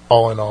weekend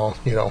all in all.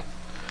 We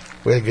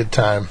had a good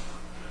time.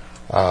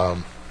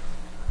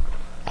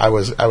 I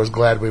was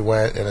glad we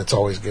went, and it's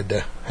always good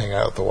to hang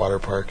out at the water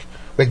park.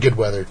 We had good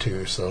weather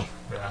too, so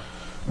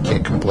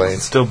can't complain.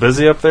 Still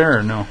busy up there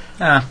or no?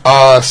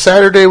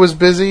 Saturday was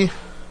busy.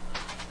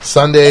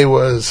 Sunday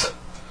was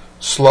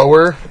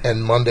slower,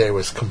 and Monday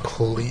was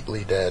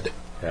completely dead.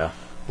 Yeah.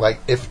 Like,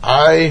 if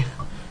I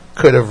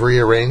could have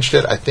rearranged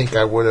it, I think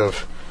I would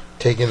have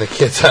taken the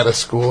kids out of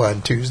school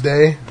on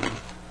Tuesday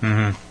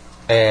and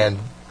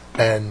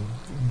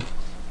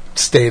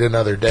stayed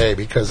another day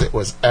because it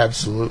was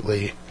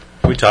absolutely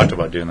We talked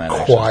about doing that,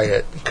 actually.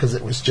 quiet because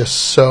it was just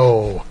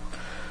so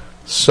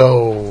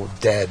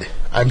dead.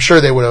 I'm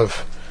sure they would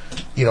have,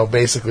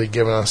 basically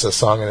given us a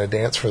song and a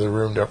dance for the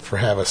room for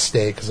have us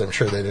stay because I'm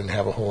sure they didn't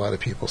have a whole lot of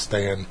people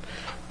staying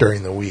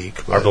during the week.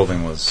 Our But,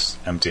 building was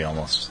empty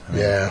almost.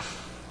 yeah,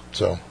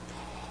 so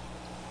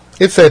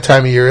it's that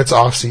time of year. It's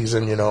off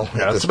season, Yeah, at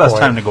it's this the best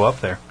point. time to go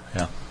up there.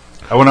 Yeah.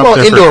 I went up Well,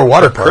 there indoor for,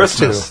 water for parks,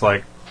 Christmas, too.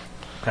 like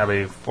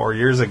probably 4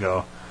 years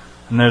ago,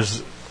 and there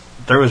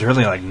was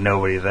really like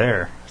nobody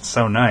there. It's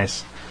so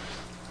nice.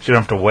 You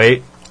don't have to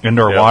wait.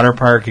 Indoor water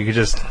park, you could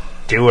just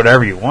do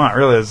whatever you want.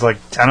 Really, there's like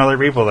 10 other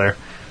people there.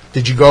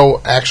 Did you go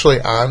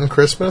actually on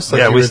Christmas? Like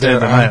yeah, you we were stayed there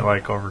the on- night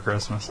like over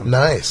Christmas. And,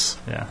 Nice.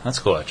 yeah, That's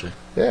cool, actually.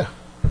 Yeah.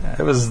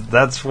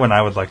 that's when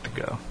I would like to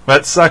go.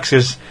 But it sucks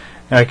because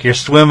like you're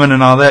swimming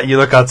and all that. You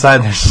look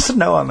outside, there's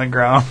snow on the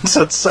ground,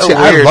 so it's so See, weird.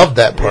 I love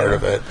that part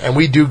of it, and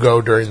we do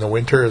go during the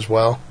winter as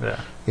well.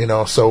 Yeah.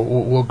 So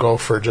we'll go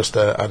for just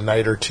a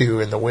night or two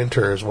in the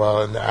winter as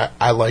well, and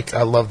I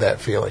love that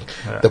feeling.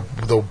 Yeah.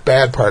 The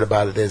bad part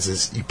about it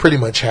is you pretty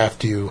much have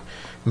to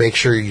make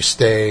sure you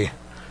stay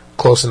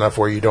close enough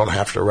where you don't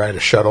have to ride a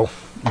shuttle.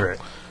 Right.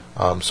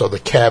 So the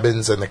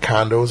cabins and the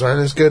condos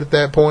aren't as good at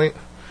that point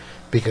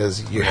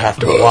because you have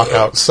to walk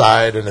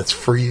outside and it's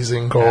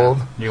freezing cold.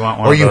 Yeah. You want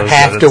one or of you those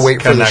have that to it's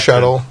wait for the connected.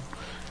 shuttle.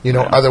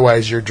 Yeah.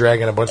 Otherwise you're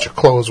dragging a bunch of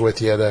clothes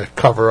with you to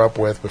cover up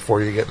with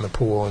before you get in the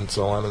pool and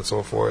so on and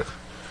so forth.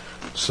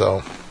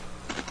 So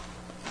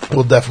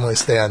we'll definitely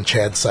stay on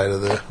Chad's side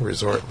of the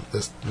resort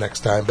this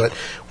next time. But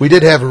we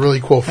did have a really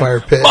cool fire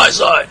pit. My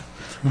side!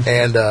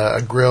 And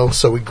a grill.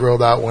 So we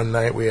grilled out one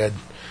night. We had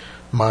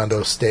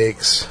Mondo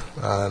steaks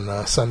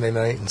on Sunday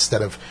night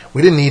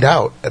we didn't eat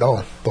out at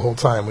all the whole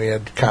time. We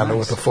had condo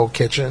with a full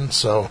kitchen,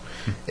 so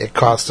it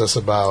cost us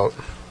about,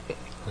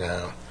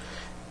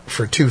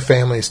 for 2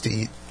 families to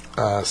eat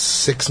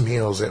 6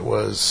 meals, it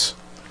was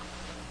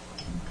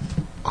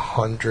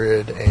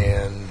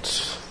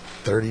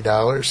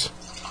 $130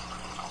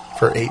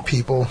 for 8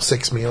 people,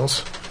 6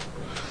 meals.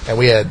 And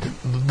we had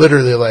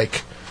literally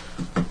like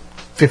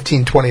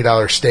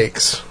 $15-$20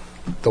 steaks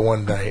the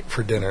one night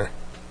for dinner.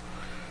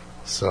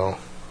 So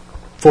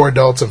 4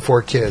 adults and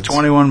 4 kids.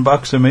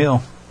 $21 a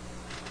meal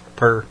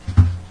per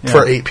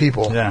for 8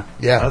 people. Yeah,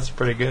 that's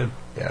pretty good.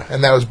 Yeah,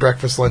 and that was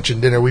breakfast, lunch,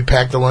 and dinner. We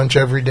packed a lunch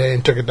every day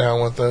and took it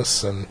down with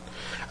us. And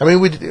I mean,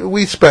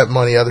 we spent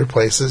money other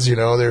places. You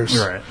know, there's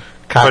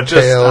cocktails but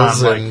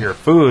just on, and like your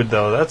food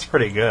though. That's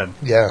pretty good.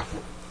 Yeah,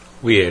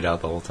 we ate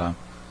out the whole time.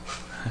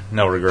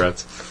 No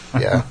regrets.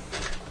 Yeah,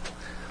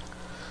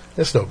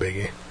 it's no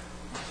biggie.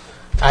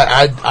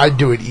 I'd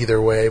do it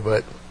either way,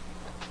 but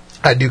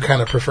I do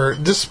kind of prefer,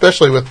 just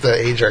especially with the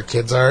age our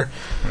kids are.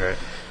 Right.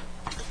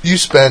 You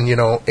spend,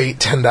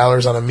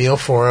 $8-10 on a meal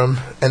for them,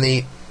 and they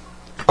eat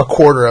a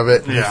quarter of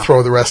it, and you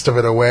throw the rest of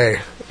it away.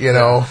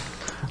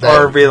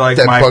 Or be like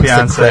my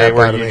fiance,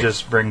 where you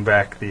just bring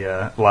back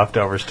the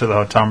leftovers to the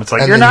hotel room. It's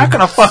like, you're not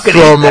going to fucking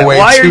throw eat them away.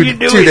 Why are you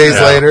doing 2 days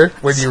that? later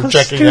when you're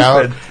checking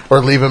out,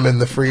 or leave them in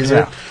the freezer.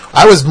 Yeah.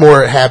 I was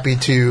more happy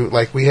to,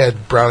 like, we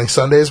had brownie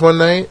sundaes one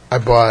night. I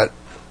bought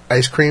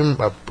ice cream,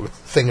 a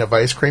thing of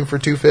ice cream for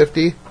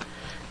 $2.50,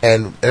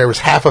 and there was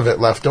half of it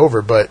left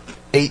over, but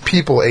 8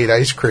 people ate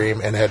ice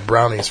cream and had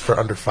brownies for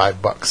under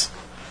 $5.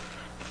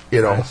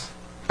 Nice.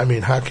 I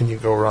mean, how can you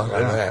go wrong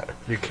on that?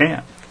 You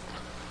can't.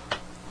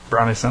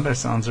 Brownie sundae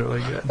sounds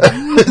really good.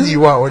 You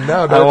want one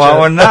now, don't you? I want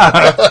one now.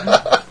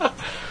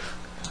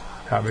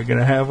 Probably going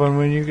to have one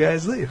when you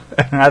guys leave.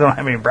 I don't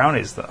have any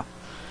brownies, though.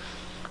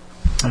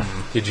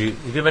 Have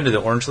you been to the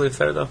Orange Leaf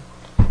there, though?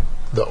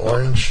 The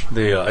orange?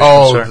 The ice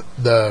cream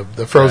store?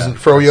 the frozen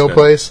froyo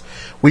place.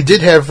 We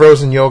did have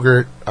frozen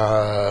yogurt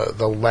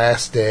the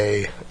last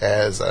day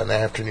as an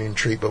afternoon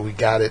treat, but we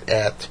got it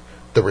at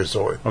the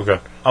resort. Okay.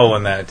 Oh,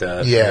 in that...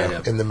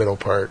 in the middle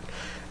part.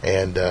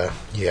 And,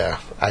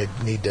 I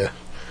need to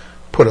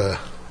put a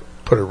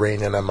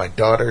rein in on my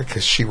daughter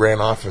because she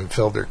ran off and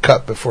filled her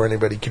cup before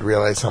anybody could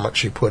realize how much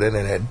she put in,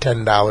 and had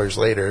 $10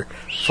 later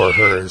for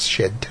hers.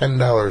 She had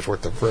 $10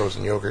 worth of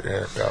frozen yogurt in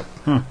her cup.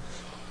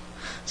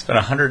 Spent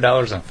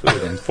 $100 on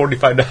food and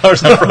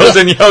 $45 on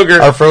frozen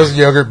yogurt. Our frozen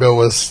yogurt bill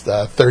was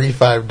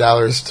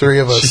 $35. 3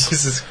 of us,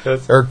 Jesus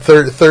Christ. or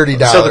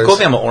 $30. So the cool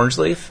thing about Orange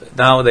Leaf,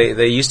 now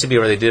they used to be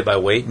where they did it by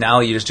weight. Now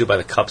you just do it by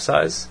the cup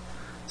size.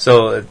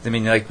 So I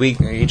mean, like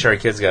each of our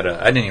kids got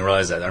I didn't even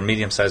realize that our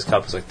medium-sized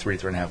cup was like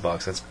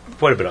 $3.50. That's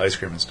quite a bit of ice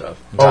cream and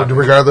stuff. Oh,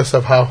 regardless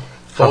of how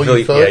full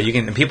you fill? Yeah, you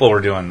can. People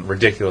were doing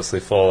ridiculously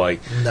full,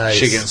 like nice.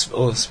 Chicken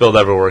spilled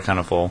everywhere, kind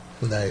of full.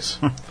 Nice.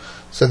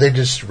 So they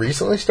just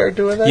recently started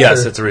doing that?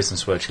 Yes, it's a recent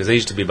switch because they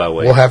used to be by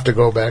weight. We'll have to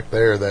go back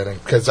there then,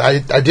 because I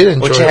did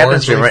enjoy. Which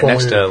happens to be right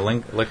next to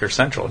Liquor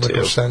Central too.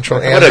 Liquor Central,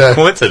 what a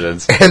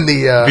coincidence! And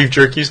the beef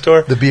jerky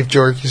store. The beef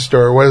jerky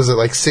store. What is it,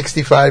 like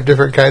 65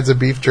 different kinds of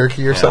beef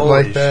jerky or something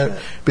like that?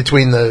 Shit.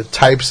 Between the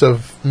types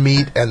of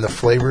meat and the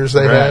flavors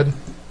they had.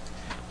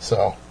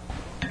 So,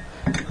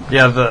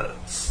 yeah,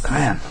 that's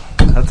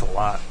a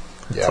lot.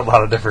 Yeah. That's a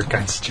lot of different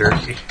kinds of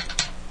jerky.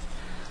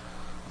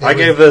 I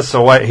gave this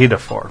a white heat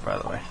of 4, by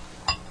the way.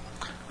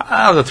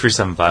 I was a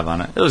 3.75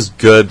 on it. It was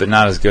good, but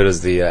not as good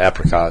as the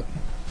apricot.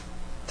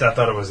 I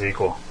thought it was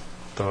equal.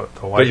 The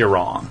white. But you're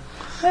wrong.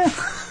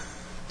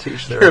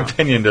 Your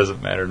opinion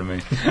doesn't matter to me.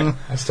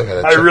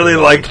 I really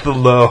liked the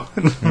low.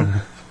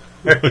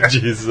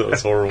 Jesus, that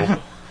was horrible.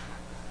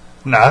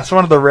 No, that's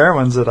one of the rare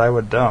ones that I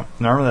would dump.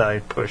 Normally I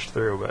push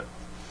through, but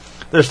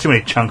there's too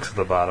many chunks at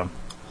the bottom.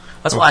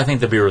 That's why I think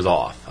the beer was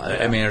off.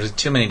 I mean, there's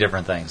too many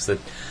different things.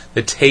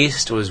 The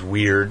taste was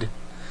weird,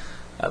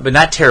 but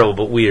not terrible,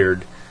 but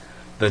weird.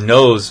 The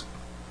nose,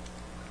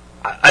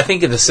 I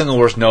think it's the single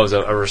worst nose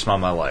I've ever smelled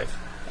in my life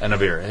in a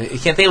beer. You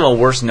can't think of a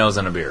worse nose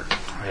in a beer.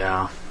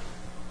 Yeah.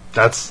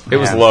 It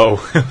was low.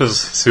 It was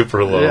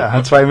super low.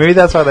 Yeah, maybe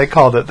that's why they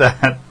called it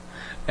that.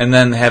 And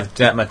then have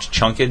that much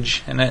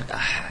chunkage in it.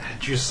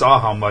 You saw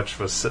how much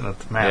was sitting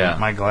at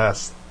my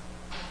glass.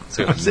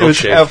 So it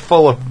was half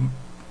full of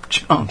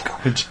chunk.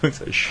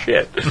 Chunks of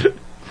shit.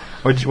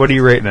 What are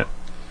you rating it?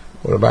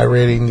 What am I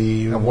rating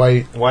the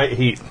white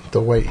heat? The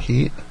white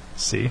heat.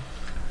 See,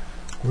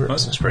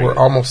 we're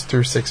almost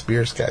through 6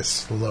 beers, guys.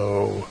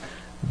 Slow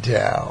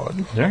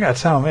down. You don't got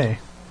to tell me.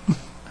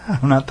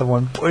 I'm not the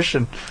one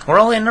pushing. We're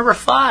only at number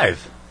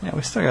 5. Yeah,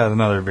 we still got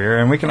another beer,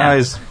 and we can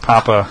always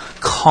pop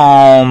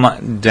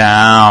calm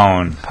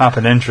down. Pop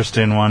an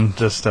interesting one,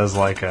 just as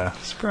like a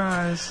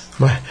surprise.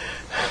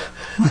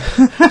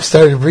 I'm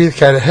starting to breathe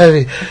kind of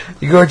heavy.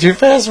 You're going too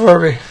fast for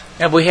me.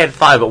 Yeah, but we had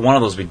 5, but one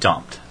of those we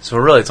dumped. So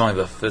really,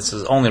 this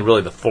is only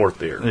really the 4th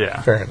beer.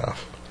 Yeah, fair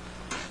enough.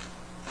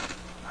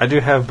 I do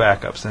have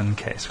backups in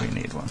case we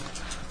need one.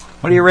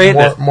 What do you rate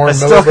it? I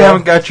still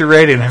haven't got your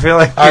rating. I feel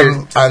like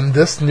on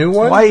this new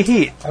one. White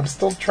heat. I'm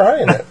still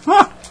trying it.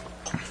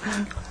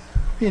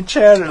 You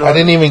chatted. I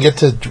didn't even get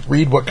to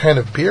read what kind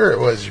of beer it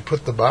was. You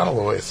put the bottle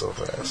away so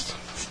fast.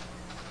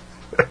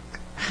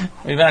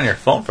 You've been on your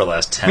phone for the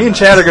last 10 minutes. Me and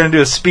Chad are going to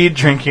do a speed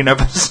drinking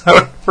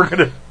episode. We're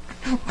going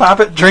to pop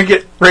it, drink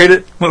it, rate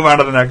it, move on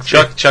to the next.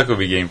 Chuck will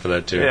be game for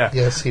that too. Yeah.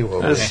 Yes, he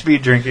will.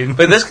 Speed drinking.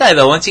 But this guy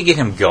though, once you get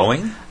him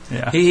going,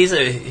 yeah,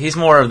 he's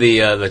more of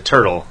the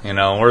turtle, you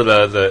know, or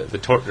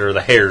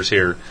the hares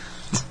here.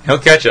 He'll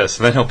catch us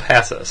and then he'll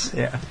pass us.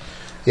 Yeah.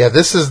 Yeah,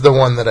 this is the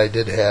one that I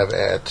did have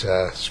at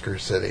Screw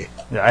City.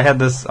 Yeah, I had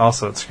this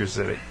also at Screw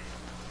City.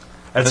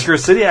 At Screw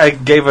City, I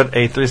gave it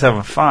a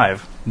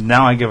 3.75.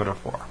 Now I give it a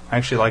 4. I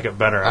actually like it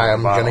better.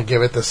 I'm going to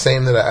give it the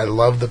same that I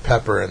love the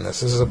pepper in this.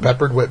 This is a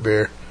peppered wit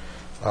beer.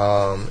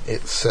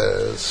 It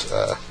says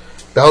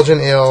Belgian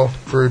ale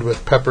brewed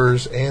with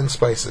peppers and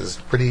spices.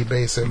 Pretty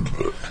basic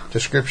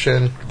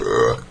description.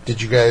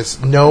 Did you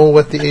guys know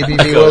what the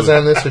ABV was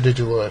on this, or did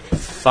you look?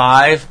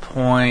 5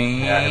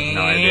 point. Yeah, I have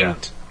no idea.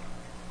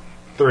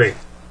 3.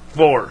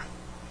 4.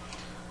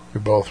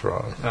 You're both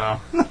wrong.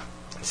 Oh.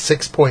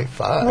 6.5.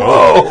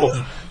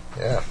 Whoa!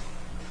 Yeah.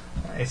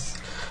 Nice.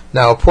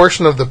 Now, a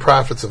portion of the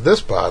profits of this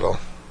bottle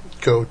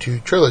go to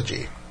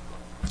Trilogy.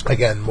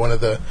 Again, one of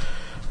the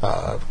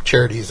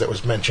charities that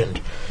was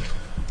mentioned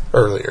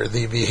earlier,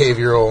 the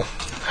Behavioral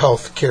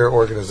Health Care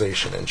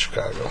Organization in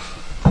Chicago.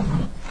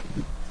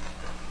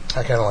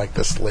 I kind of like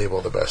this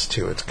label the best,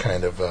 too. It's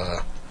kind of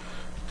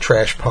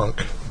trash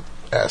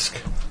punk-esque.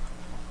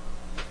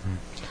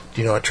 Do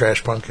you know what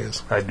trash punk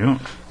is? I do.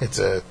 It's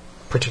a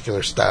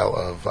particular style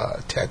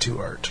of tattoo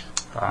art.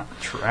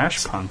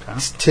 Trash punk, huh?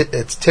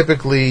 It's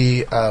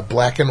typically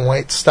black and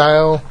white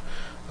style,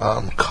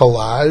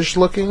 collage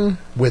looking,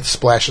 with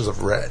splashes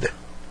of red.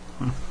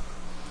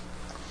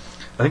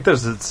 I think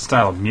there's a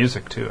style of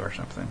music, too, or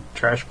something.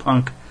 Trash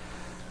punk,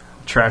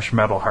 trash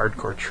metal,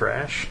 hardcore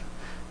trash.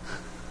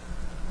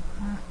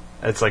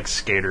 It's like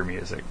skater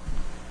music.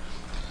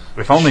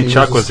 If only She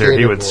Chuck was a was here, he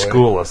skater would boy.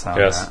 school us on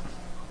Yes. that.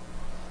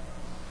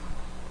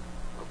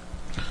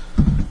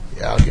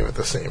 Yeah, I'll give it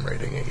the same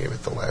rating I gave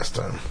it the last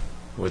time.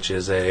 Which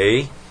is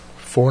a...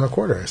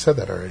 4.25. I said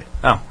that already.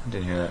 Oh, I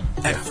didn't hear that.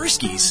 At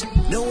Friskies,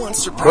 no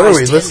one's surprised. What are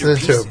we to listening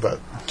hear to about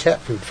cat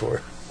food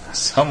for?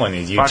 Someone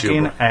needs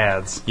Fucking YouTube.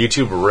 ads.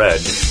 YouTube Red.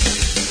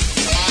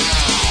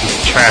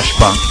 Trash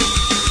punk.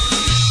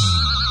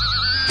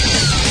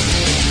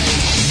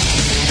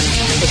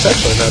 It's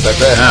actually not that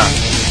bad. Yeah.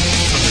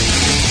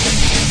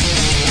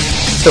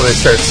 Until they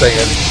start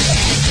singing.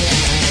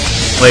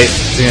 Wait,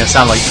 is it going to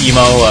sound like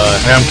emo?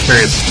 I'm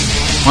curious.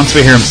 Once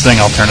we hear him sing,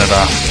 I'll turn it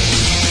off.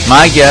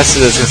 My guess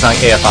is it's going to sound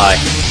like AFI.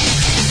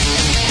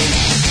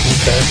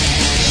 Okay.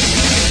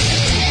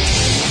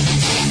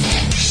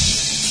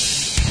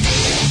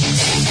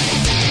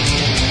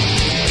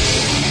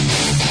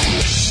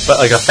 But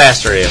like a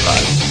faster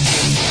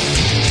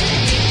AFI.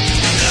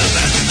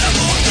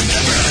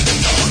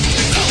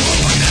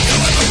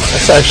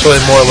 That's actually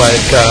more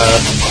like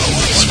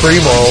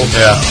Screamo.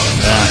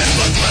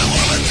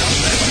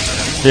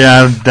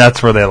 Yeah,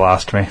 that's where they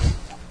lost me.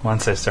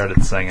 Once they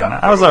started singing.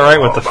 I was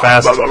alright with the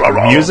fast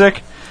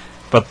music,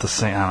 but the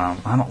sing, I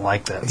don't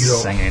like that You don't-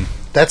 singing.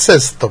 That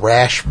says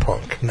thrash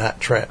punk,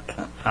 not trap.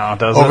 Oh,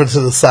 does Over it? to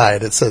the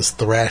side, it says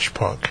thrash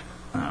punk.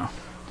 Oh.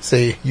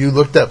 See, you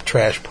looked up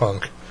trash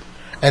punk,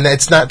 and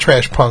it's not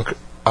trash punk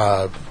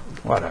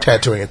Whatever.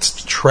 tattooing.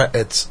 It's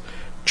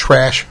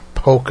trash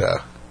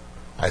polka,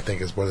 I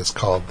think is what it's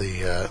called.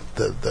 The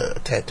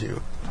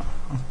tattoo.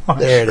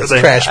 There it is, Sure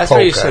they- trash I thought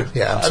you polka. said-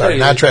 Yeah, I I'm thought sorry, you-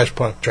 not trash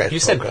punk. Trash. You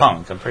said polka.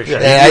 punk, I'm pretty sure.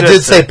 Yeah. Yeah, I You did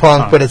did say say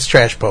punk, punk. but it's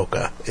trash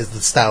polka is the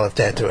style of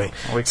tattooing.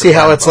 We See could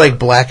how find it's about like it.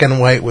 black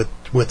and white with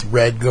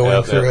red going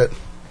Yep, through yep. it?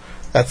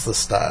 That's the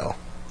style.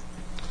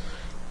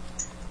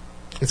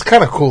 It's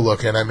kind of cool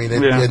looking. I mean,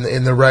 Yeah.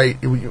 in the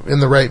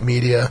right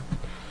media.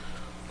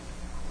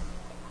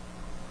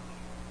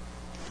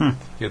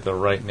 Get the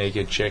right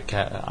naked chick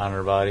on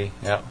her body.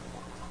 Yep.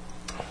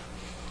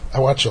 I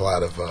watch a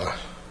lot of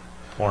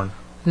Porn.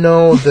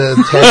 no, the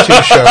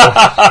tattoo show.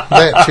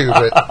 That too,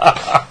 but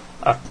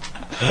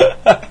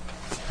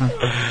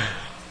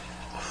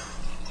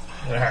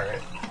all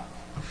right.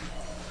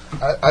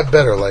 I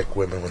better like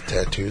women with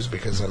tattoos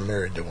because I'm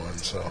married to one,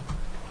 so.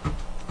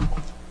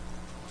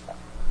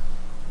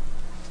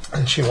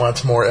 And she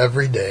wants more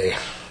every day.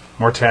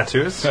 More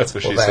tattoos? That's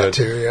what Well, she that said.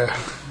 too,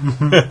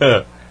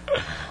 yeah.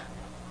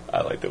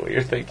 I like the way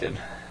you're thinking.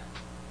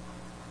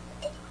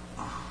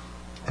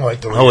 I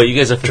like the way Oh, well, you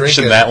guys are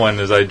finishing drinking that one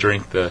as I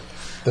drink the...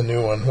 the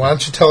new one. Why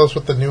don't you tell us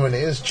what the new one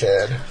is,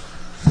 Chad?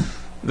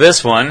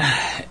 This one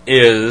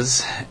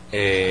is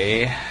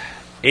a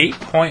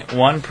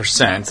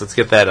 8.1%. Let's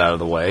get that out of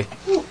the way.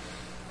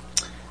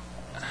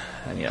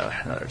 And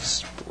another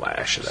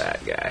splash of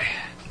that guy.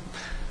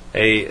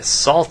 A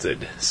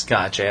salted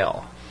Scotch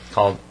ale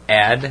called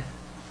Ad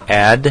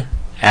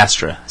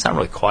Astra. It's not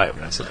really quiet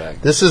when I sit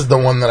back. This is the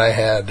one that I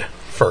had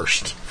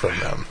first from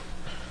them.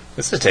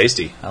 This is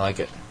tasty. I like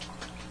it.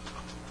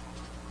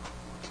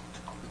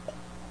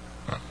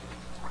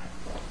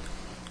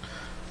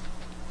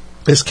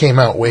 This came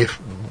out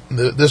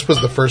this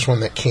was the first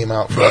one that came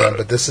out from them,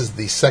 but this is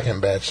the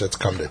second batch that's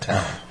come to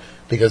town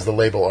because the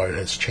label art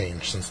has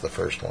changed since the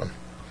first one.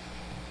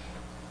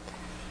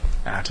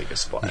 I'll take a You can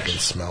splash.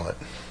 smell it.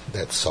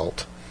 That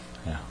salt.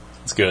 Yeah,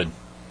 it's good.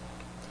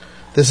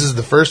 This is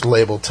the first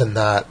label to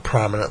not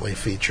prominently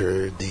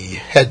feature the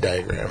head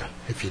diagram,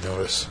 if you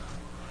notice.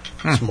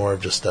 It's more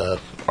of just a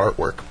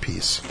artwork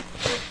piece.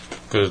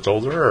 Because it's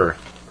older, or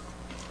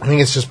I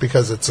think it's just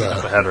because it's The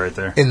head right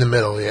there. in the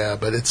middle, yeah,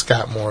 but it's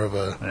got more of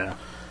a Yeah.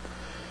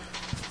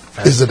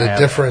 Is it a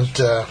different...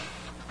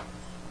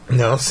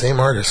 no, same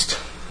artist.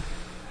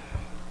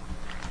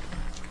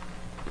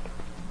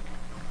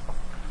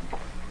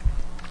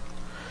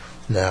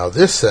 Now,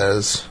 this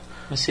says...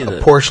 See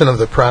a portion of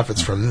the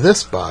profits from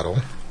this bottle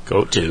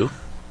go to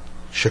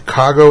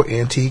Chicago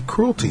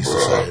Anti-Cruelty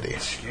Society.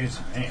 Excuse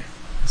me.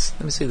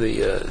 Let me see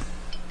the...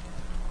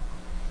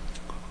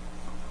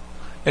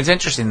 It's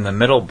interesting, the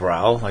middle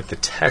brow, like the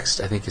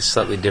text, I think is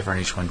slightly different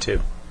each one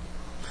too.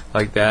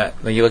 Like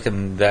that, like you look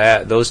at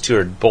that, those two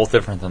are both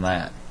different than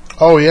that.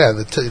 Oh yeah,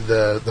 the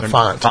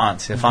font.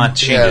 The font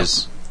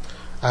changes.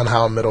 Yeah, on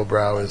how middle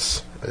brow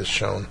is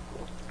shown.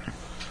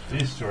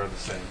 These two are the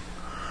same.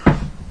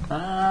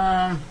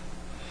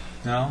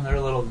 No, they're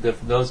a little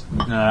different. Those,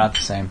 no, not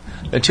the same.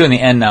 The two in the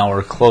end now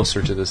are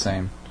closer to the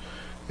same.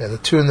 Yeah, the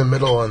two in the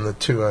middle and the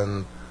two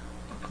on...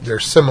 They're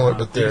similar,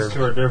 but they're... These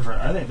two are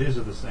different. I think these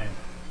are the same.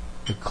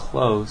 They're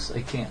close.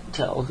 I can't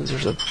tell because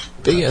there's a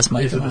big ass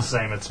mic. These are the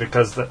same. It's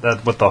because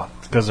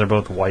because they're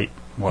both white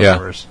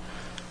wafers.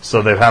 Yeah.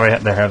 So they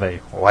have a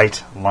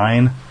white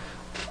line,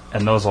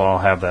 and those will all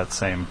have that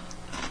same.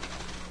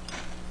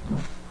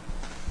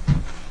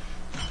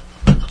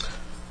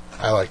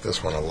 I like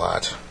this one a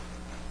lot.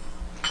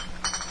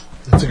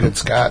 It's a good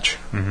scotch.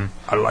 Mm-hmm.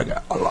 I like it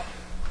a lot.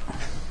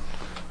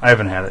 I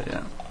haven't had it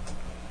yet.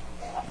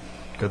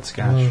 Good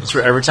scotch.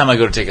 Every time I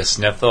go to take a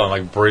sniff, though, I'm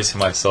like bracing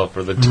myself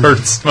for the dirt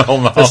smell.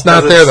 Now. It's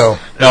not there, though.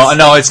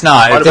 No, it's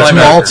not. It's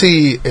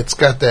malty. It's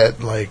got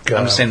that, like...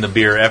 I'm just saying the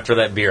beer. After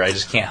that beer, I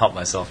just can't help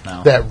myself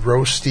now. That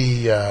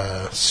roasty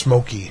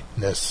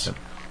smokiness,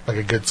 like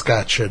a good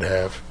scotch should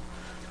have.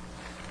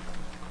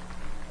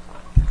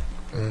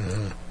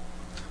 Mm-hmm.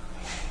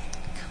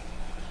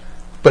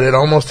 But it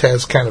almost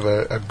has kind of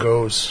a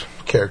goes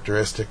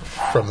characteristic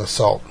from the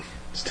salt.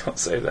 Just don't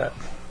say that.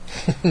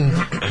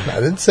 I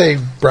didn't say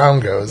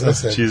brown goes. I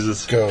said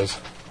Jesus. Goes.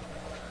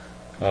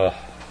 Are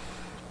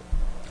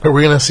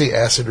we going to see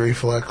acid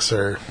reflux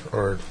or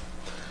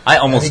I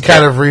almost any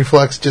kind of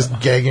reflux, just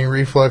gagging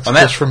reflux,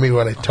 just for me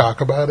when I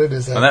talk about it?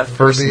 Is that when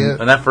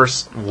that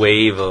first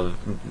wave of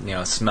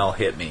smell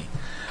hit me?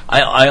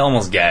 I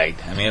almost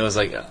gagged. I mean, it was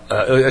like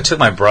it took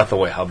my breath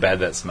away. How bad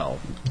that smelled.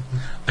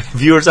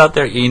 Viewers out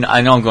there,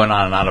 I know I'm going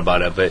on and on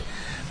about it, but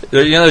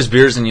there's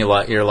beers in your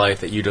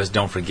life that you just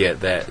don't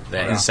forget. That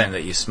instant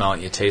that you smell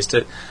it, you taste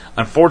it.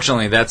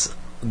 Unfortunately, that's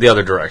the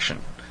other direction.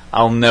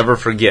 I'll never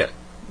forget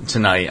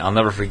tonight. I'll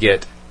never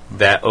forget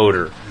that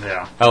odor.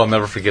 Yeah, I'll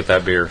never forget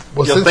that beer.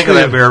 Well, you'll think of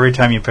that beer every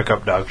time you pick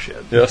up dog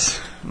shit.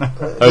 Yes, I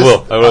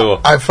will. I really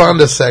will. I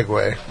found a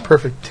segue,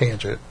 perfect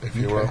tangent, if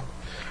you will.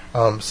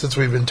 Since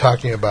we've been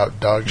talking about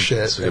dog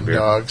shit and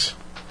dogs,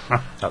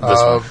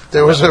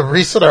 there was a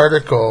recent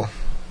article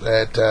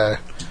that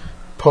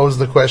posed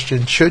the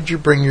question: should you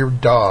bring your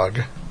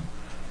dog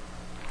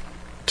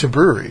to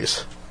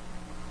breweries?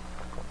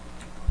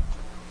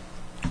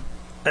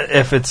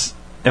 If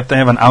they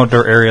have an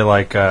outdoor area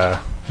like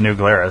New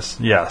Glarus,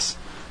 yes.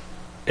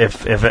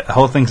 If the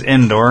whole thing's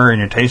indoor and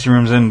your tasting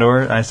room's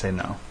indoor, I say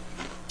no.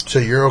 So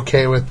you're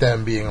okay with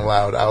them being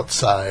allowed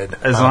outside,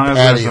 as long as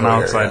there's an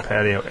outside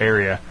patio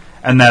area,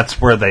 and that's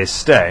where they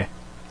stay.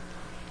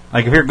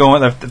 Like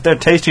if their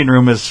tasting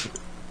room is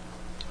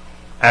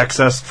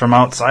accessed from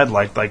outside,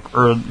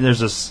 or there's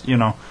this,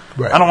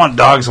 right. I don't want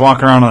dogs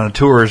walking around on the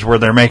tours where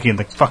they're making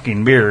the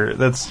fucking beer.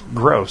 That's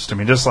gross to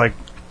me. Just like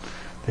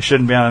they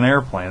shouldn't be on an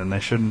airplane, and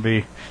they shouldn't be.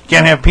 You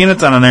can't have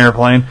peanuts on an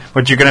airplane,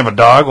 but you can have a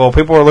dog. Well,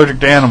 people are allergic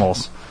to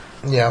animals.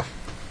 Yeah,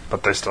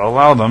 but they still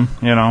allow them.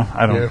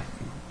 I don't. Yeah.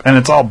 And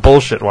it's all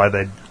bullshit why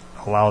they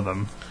allow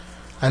them.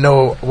 I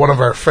know one of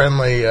our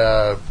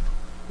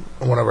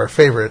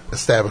favorite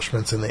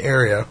establishments in the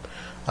area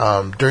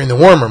during the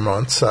warmer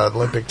months,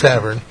 Olympic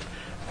Tavern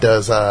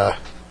does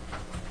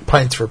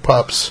Pints for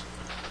Pups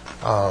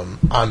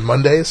on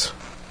Mondays,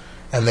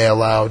 and they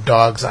allow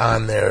dogs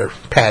on their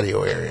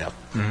patio area.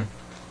 Mm-hmm.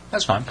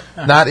 That's fine.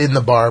 Yeah. Not in the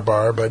bar,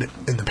 but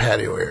in the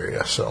patio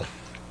area. So,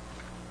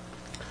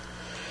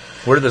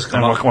 where did this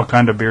come up? What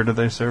kind of beer do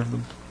they serve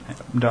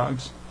the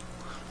dogs?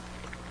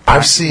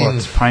 I've seen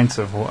pints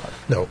of what?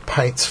 No,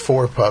 Pints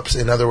for Pups.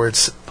 In other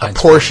words, a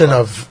portion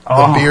of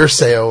the beer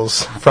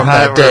sales from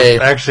that day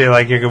actually,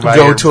 like you can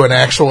go to an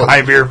actual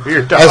buy beer for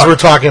your dog. As we're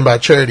talking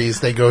about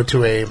charities, they go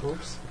to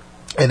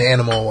an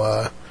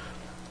animal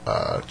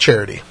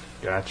charity.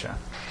 Gotcha.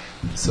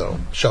 So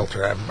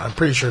shelter. I'm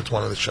pretty sure it's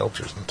one of the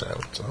shelters in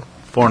town. So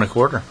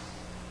 4.25.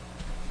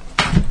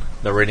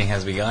 The rating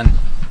has begun.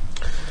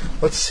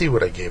 Let's see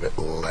what I gave it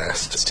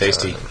last. It's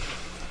tasty,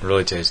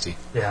 really tasty.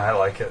 Yeah, I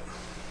like it.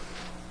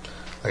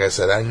 Like I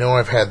said, I know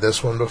I've had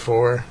this one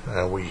before.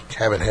 We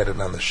haven't had it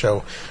on the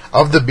show.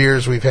 Of the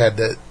beers we've had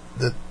that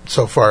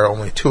so far,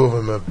 only 2 of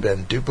them have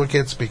been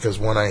duplicates, because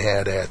one I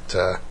had at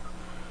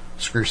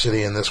Screw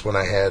City, and this one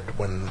I had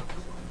when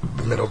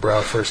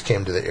Middlebrow first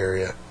came to the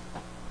area.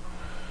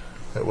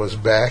 It was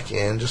back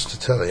in, just to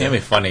tell you. It'd be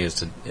funny is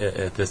to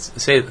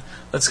say.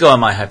 Let's go on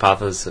my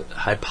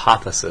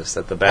hypothesis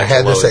that the back. I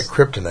had this at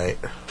Kryptonite.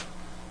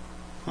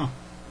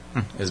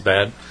 Is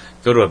bad.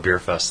 Go to a beer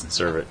fest and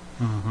serve it.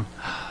 Mm-hmm.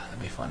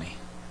 That'd be funny.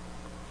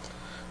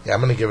 Yeah,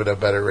 I'm going to give it a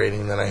better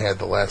rating than I had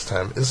the last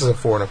time. This is a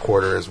 4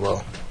 1/4 as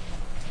well.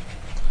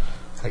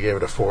 I gave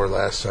it a 4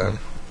 last time.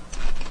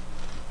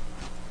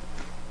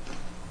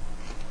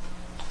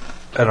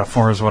 At a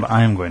 4 is what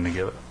I am going to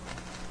give it.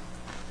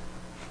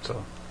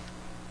 So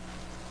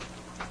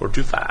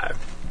 4.25.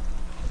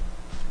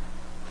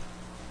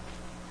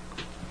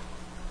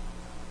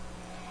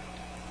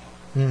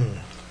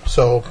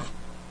 So,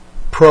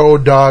 pro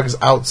dogs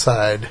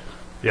outside,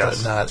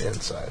 yes, but not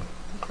inside.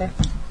 Okay.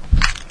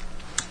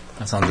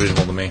 That sounds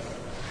reasonable to me.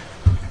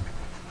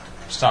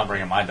 Just not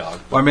bringing my dog.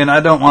 Well, I mean, I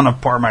don't want to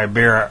pour my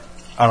beer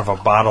out of a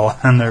bottle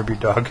and there be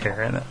dog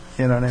hair in it.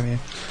 You know what I mean?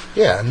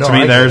 Yeah, no. To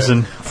me, I there's get it.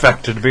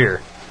 infected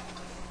beer.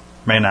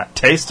 May not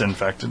taste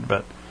infected,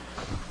 but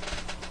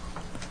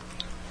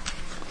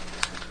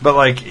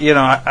like, you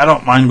know, I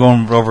don't mind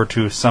going over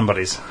to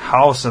somebody's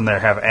house and they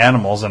have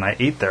animals and I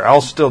eat there.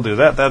 I'll still do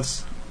that.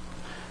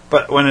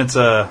 But when it's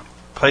a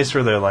place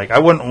where they're like, I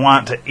wouldn't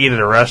want to eat at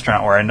a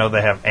restaurant where I know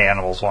they have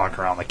animals walking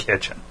around the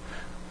kitchen.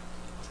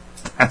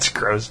 That's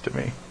gross to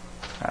me.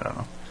 I don't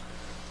know.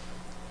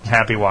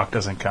 Happy Walk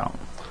doesn't count.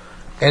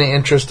 Any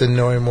interest in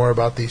knowing more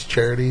about these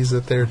charities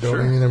that they're Sure.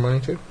 donating their money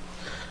to?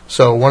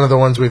 So one of the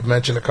ones we've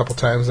mentioned a couple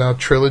times now,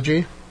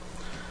 Trilogy.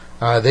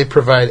 They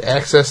provide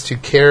access to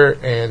care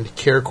and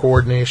care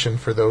coordination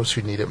for those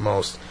who need it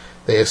most.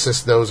 They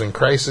assist those in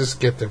crisis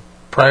get the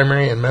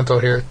primary and mental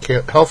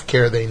health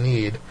care they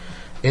need,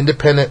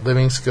 independent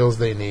living skills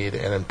they need,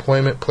 and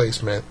employment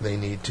placement they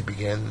need to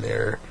begin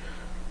their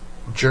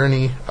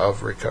journey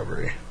of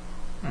recovery.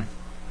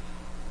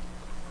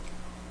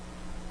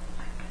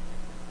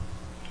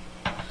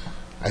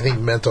 I think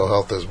mental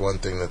health is one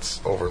thing that's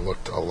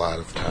overlooked a lot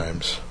of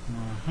times.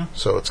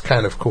 So it's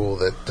kind of cool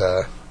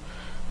that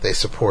they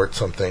support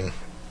something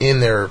in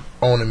their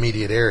own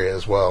immediate area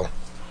as well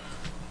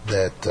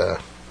that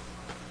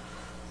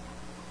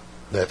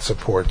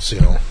supports,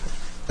 you know,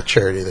 a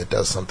charity that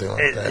does something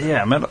like that.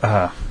 Yeah,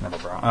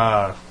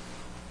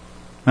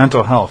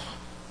 mental health.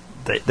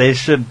 They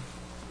should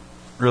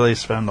really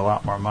spend a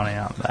lot more money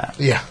on that.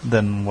 Yeah.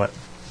 Than what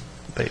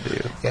they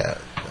do. Yeah.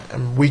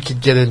 And we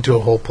could get into a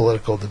whole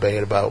political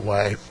debate about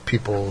why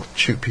people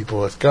shoot people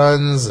with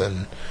guns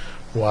and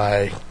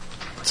why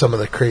some of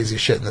the crazy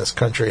shit in this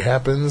country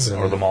happens. And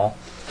Or the mall.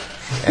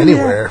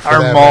 Anywhere. for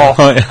Our that mall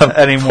matter.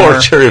 anymore. Poor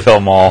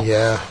Cherryville Mall.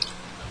 Yeah.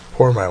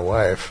 Poor my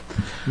wife.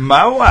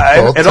 My wife.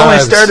 Both It only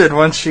times. started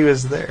once she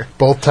was there.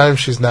 Both times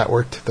she's not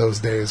worked those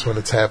days when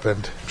it's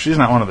happened. She's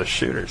not one of the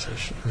shooters, is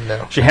she?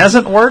 No. She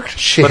hasn't worked,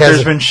 She but there's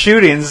hasn't. been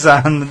shootings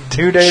on the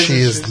 2 days. She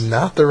is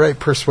not the right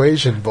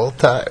persuasion both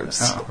times.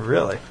 Oh,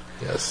 really?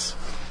 Yes.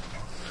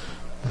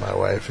 My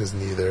wife is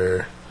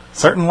neither.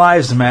 Certain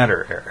lives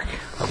matter, Eric.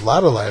 A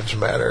lot of lives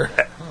matter.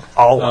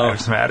 All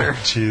lives matter.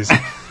 Jeez.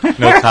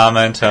 No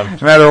comment. No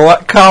matter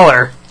what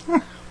color.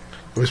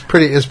 It was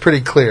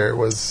pretty clear. It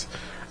was.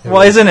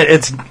 Well, isn't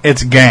it?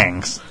 It's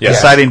gangs Yeah.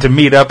 deciding to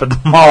meet up at the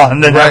mall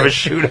and then have a Right.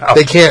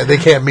 shootout. They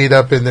can't meet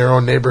up in their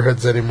own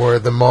neighborhoods anymore.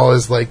 The mall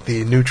is like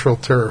the neutral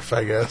turf,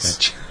 I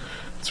guess.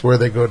 It's where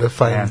they go to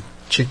find Man.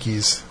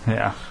 chickies.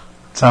 Yeah,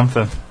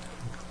 something.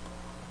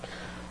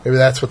 Maybe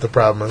that's what the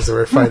problem is. They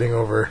were fighting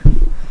over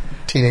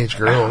teenage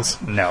girls.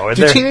 No,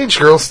 Do teenage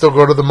girls still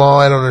go to the mall?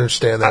 I don't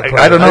understand that.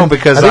 I don't know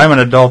because I think I'm an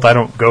adult. I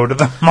don't go to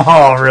the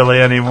mall really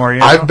anymore. You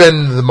know? I've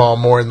been to the mall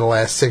more in the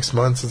last 6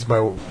 months since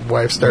my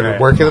wife started Right.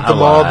 working at the A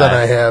mall lot. than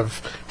I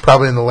have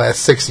probably in the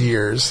last 6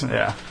 years.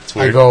 Yeah, It's I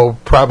weird. go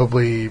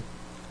probably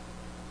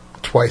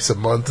twice a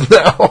month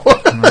now.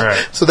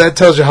 right. So that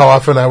tells you how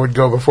often I would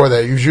go before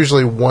that. It was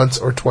usually once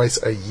or twice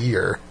a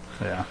year.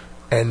 Yeah,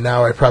 And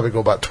now I probably go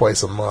about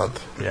twice a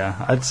month. yeah.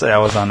 I'd say I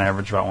was on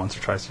average about once or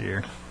twice a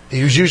year.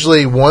 It was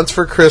usually once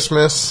for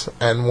Christmas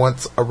and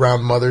once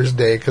around Mother's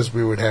Day because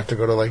we would have to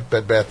go to like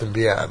Bed Bath &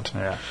 Beyond.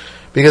 Yeah,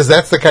 Because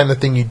that's the kind of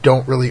thing you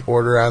don't really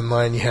order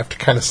online. You have to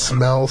kind of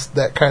smell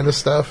that kind of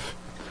stuff.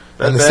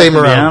 And the Bath same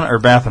and around. Beyond or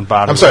Bath and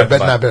Body. I'm sorry,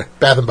 Works?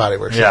 Bath and Body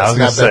Works. Yeah, I was It's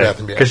gonna not Bed say Bath &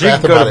 Beyond. because you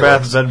Bath can and go to Body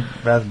Works.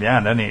 Bath and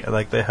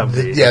Beyond. They have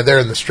the Yeah, they're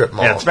in the strip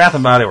mall. Yeah, it's Bath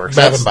and Body Works.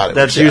 Bath That's- and Body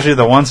That's Works, yeah. usually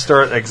the one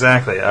store.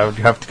 Exactly. I would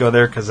have to go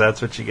there because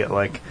that's what you get,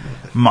 like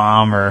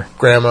Mom or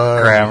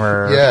Grandma. Grandma.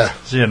 Or, Yeah.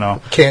 you know.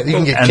 You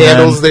can get And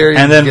candles then, there. You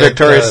and can then get,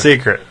 Victoria's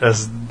Secret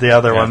is the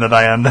other one that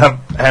I end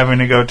up having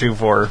to go to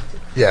for.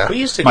 Yeah. We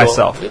used to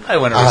Myself. go. We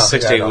probably went every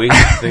 6 to 8 yeah, I know. weeks.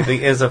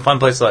 It's a fun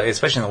place, like,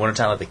 especially in the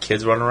wintertime. Let the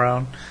kids run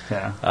around,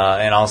 Yeah.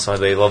 and also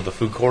they love the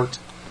food court.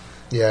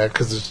 Yeah,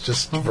 because it's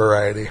just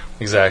variety.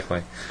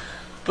 Exactly.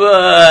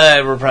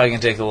 But we're probably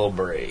gonna take a little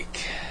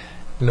break.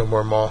 No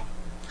more mall.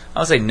 I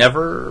would say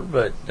never,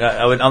 but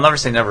I'll never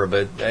say never.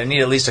 But I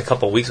need at least a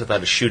couple of weeks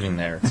without a shooting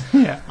there.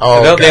 Yeah.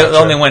 Oh, They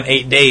only went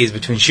 8 days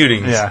between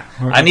shootings. Yeah.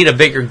 I need a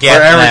bigger We're gap.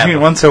 than averaging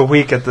that. once a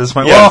week at this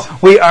point. Yes. Well,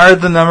 we are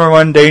the number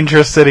one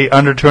dangerous city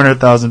under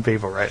 200,000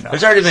 people right now.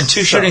 There's already been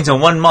 2 shootings in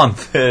 1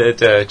 month at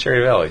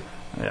Cherry Valley.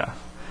 Yeah.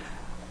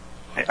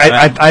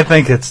 I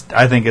think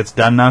it's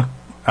done now.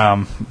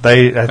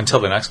 Until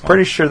the next one.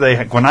 Pretty sure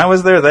when I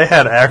was there, they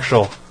had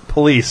actual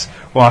police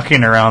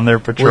walking around there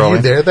patrolling. Were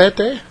you there that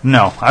day?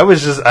 No,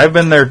 I've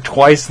been there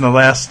twice in the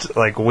last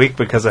week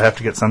because I have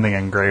to get something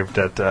engraved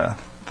at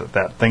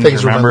that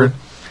Things Remembered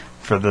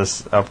for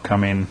this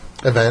upcoming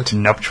event,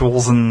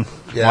 nuptials and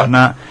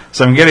whatnot.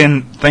 So I'm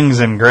getting things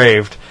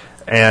engraved,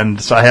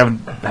 and so I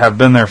have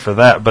been there for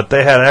that. But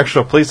they had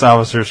actual police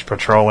officers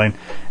patrolling,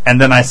 and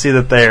then I see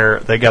that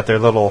they got their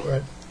little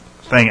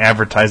thing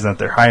advertising that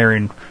they're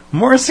hiring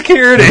more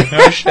security.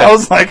 I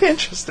was like,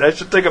 interesting. I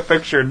should take a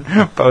picture and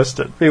post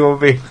it. People will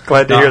be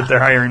glad to hear that they're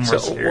hiring more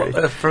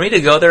security. For me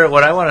to go there,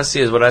 what I want to see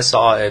is what I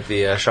saw at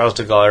the Charles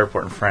de Gaulle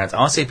Airport in France. I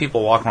want to see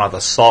people walking around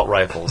with assault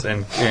rifles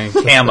and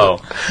camo.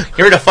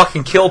 You're to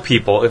fucking kill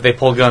people if they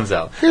pull guns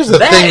out. Here's the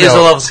that thing, is the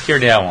though. level of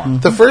security I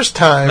want. The first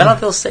time, I don't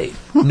feel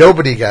safe.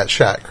 Nobody got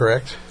shot,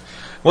 correct?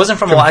 It wasn't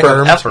from a lack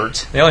of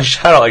effort. They only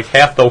shot out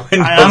half the windows.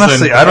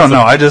 I don't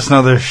know. I just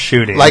know they're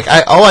shooting.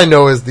 All I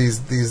know is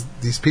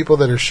these people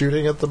that are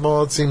shooting at the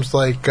mall. It seems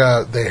like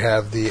they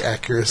have the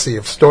accuracy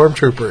of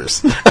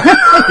stormtroopers.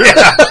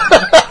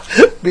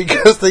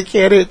 Because they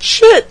can't hit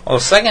shit. Well,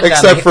 second time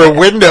except for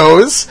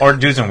windows or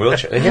dudes in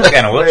wheelchair. They hit a guy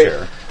in a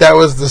wheelchair. That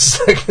was the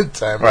second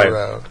time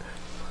around.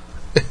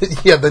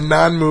 Yeah, the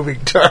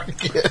non-moving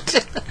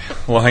target.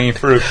 Low-hanging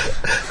fruit.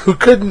 Who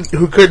couldn't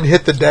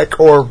hit the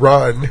deck or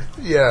run.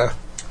 Yeah.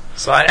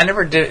 So I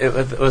never did.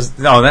 It was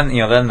no. Then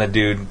Then the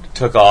dude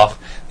took off.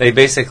 They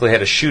basically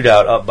had a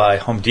shootout up by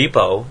Home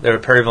Depot. They were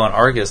at Perryville and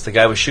Argus. The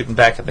guy was shooting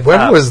back at the When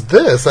cops. was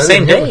this?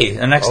 Same day.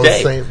 The next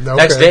day.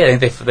 Next day, I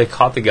think they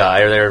caught the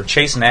guy, or they were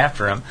chasing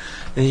after him.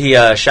 He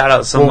shot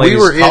out some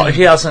lady's car.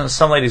 He shot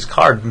some lady's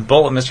car.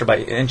 Bullet missed her by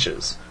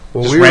inches.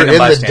 Well, we were in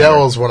the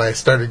Dells when I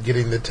started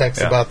getting the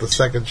text about the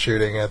second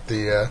shooting at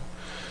the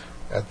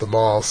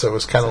mall. So it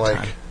was kind of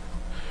like,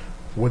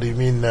 what do you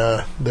mean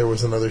there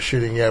was another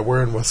shooting? Yeah,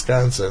 we're in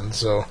Wisconsin,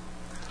 so.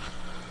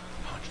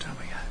 How much time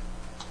we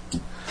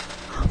got?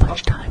 How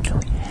much time do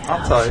we have?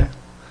 I'll tell you.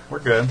 We're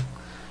good.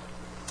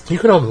 You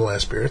can open the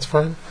last beer. It's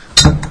fine.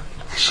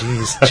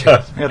 Jeez.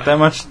 We got that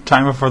much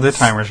time before the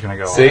timer's going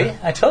to go. See?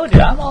 I told you.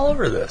 I'm all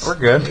over this. We're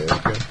good. Yeah,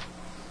 okay.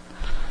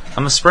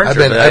 I'm a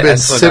sprinter. I've been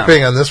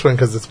sipping on this one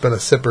because it's been a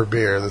sipper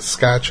beer. The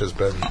Scotch has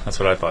been. That's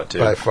what I thought too.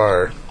 By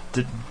far.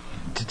 Did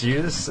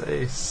you just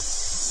say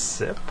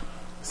sip?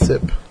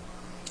 Sip.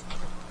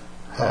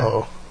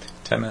 Oh.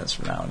 10 minutes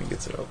from now when he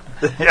gets it open.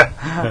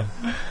 Yeah.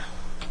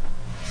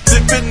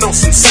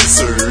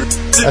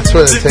 That's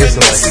what it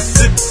tasted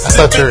like. I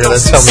thought you were going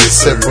to tell me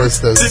sip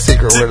was the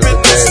secret word of the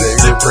day.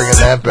 That you were bringing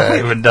that back. We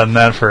haven't done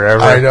that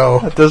forever. I know.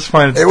 At this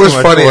point, it was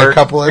funny a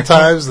couple of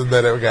times, and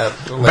then it got.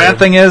 Bad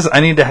thing is,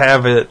 I need to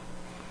have it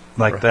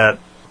like that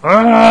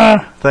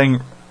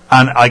thing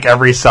on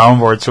every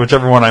soundboard. So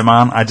whichever one I'm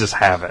on, I just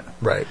have it.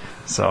 Right.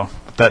 So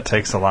that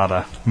takes a lot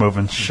of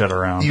moving shit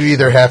around. You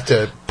either have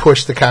to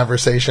push the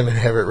conversation and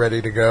have it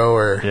ready to go,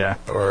 or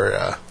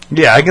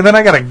then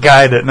I got to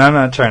guide it, and I'm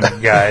not trying to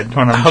guide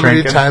when I'm How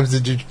drinking. many times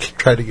did you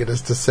try to get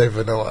us to say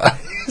Vanilla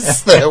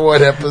Ice? That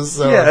one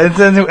episode. Yeah, and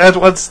then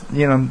what's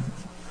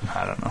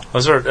I don't know.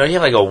 Was there? You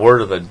have like a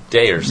word of the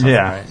day or something?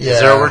 Yeah. Right? Is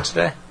there a word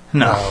today?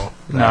 No.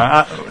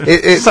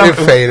 It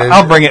faded.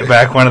 I'll bring it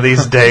back one of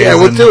these days. Yeah,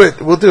 we'll do it.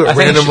 We'll do it I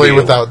think it randomly should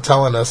be without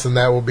telling us, and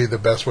that will be the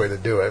best way to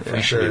do it for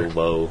It sure. should be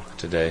low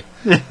today.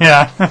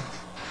 Yeah.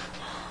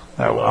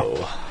 Oh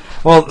well.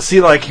 Well, see,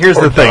 here's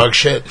Or the thing. dog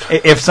shit.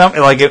 If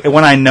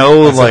when I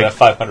know I said that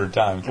 500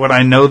 times. when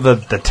I know the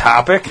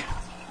topic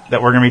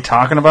that we're going to be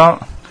talking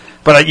about,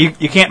 but you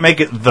can't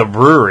make it the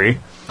brewery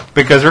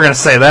because we're going to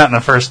say that in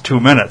the first 2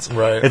 minutes.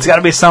 Right. It's got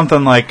to be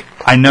something like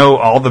I know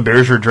all the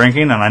beers we're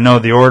drinking and I know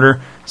the order,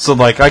 so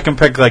I can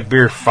pick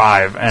beer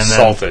 5 and then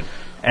Salted.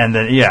 and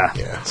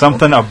then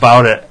something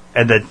about it,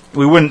 and that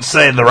we wouldn't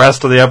say the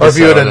rest of the episode. Or if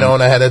you would have known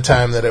ahead of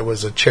time that it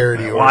was a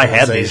charity Well, I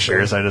organization. had these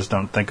beers. I just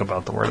don't think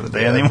about the word of the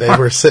day Yeah, anymore. they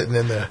were sitting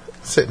in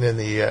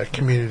the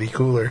community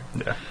cooler.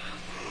 Yeah.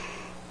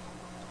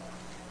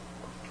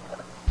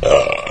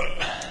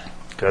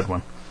 Good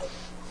one.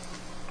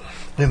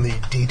 In the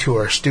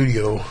D2R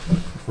Studio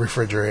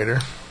refrigerator.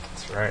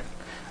 That's right.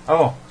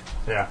 Oh,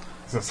 yeah.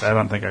 I was gonna say, I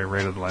don't think I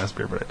rated the last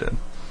beer, but I did.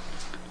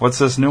 What's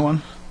this new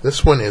one?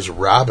 This one is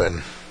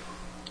Robin.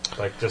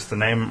 Just the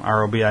name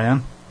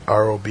Robin?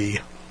 Robyn.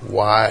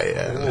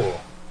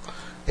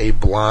 A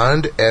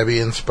blonde,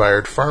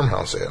 Abbey-inspired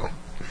farmhouse ale.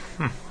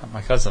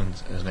 My cousin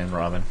is named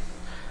Robin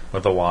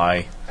with a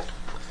Y.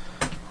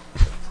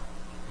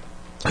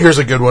 Here's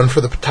a good one for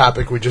the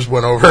topic we just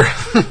went over.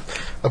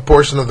 A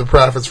portion of the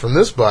profits from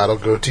this bottle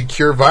go to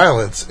Cure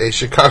Violence, a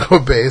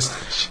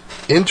Chicago-based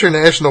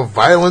international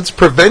violence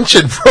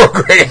prevention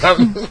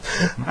program.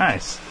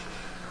 Nice.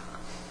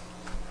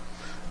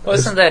 Well,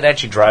 isn't that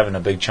actually driving a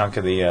big chunk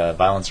of the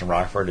violence in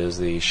Rockford? Is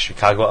the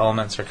Chicago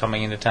elements are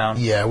coming into town?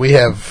 Yeah, we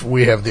have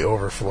the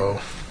overflow.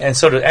 And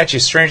so, actually,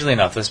 strangely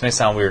enough, this may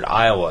sound weird.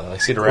 Iowa,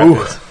 Cedar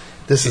Rapids. Ooh,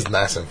 this is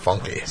nice and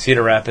funky.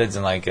 Cedar Rapids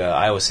and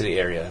Iowa City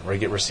area,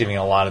 we're receiving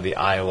a lot of the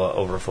Iowa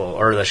overflow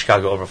or the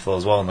Chicago overflow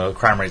as well, and the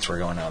crime rates were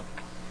going up.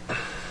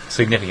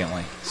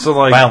 significantly. So,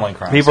 like, Violent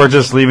crimes. people are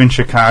just leaving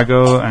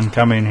Chicago and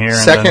coming here.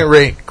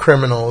 Second-rate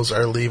criminals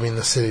are leaving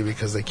the city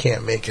because they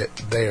can't make it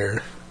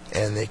there,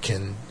 and they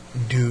can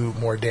do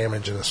more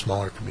damage in a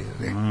smaller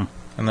community.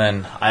 And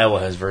then Iowa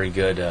has very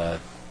good,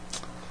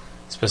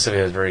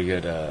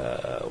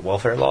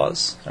 welfare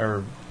laws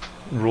or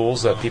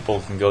rules that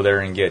people can go there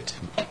and get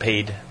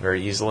paid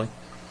very easily.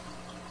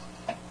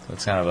 So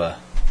it's kind of a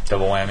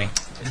double whammy.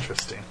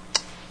 Interesting.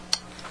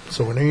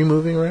 So when are you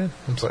moving, Ryan?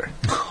 I'm sorry.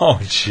 Oh,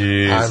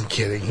 jeez. I'm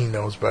kidding. He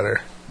knows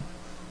better.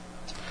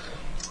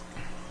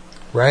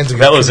 Ryan's a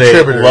good That was a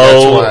contributor.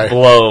 low that's why.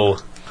 blow.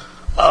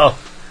 Oh,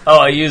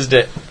 I used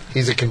it.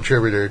 He's a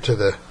contributor to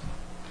the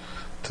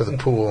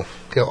pool.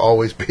 He'll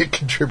always be a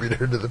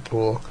contributor to the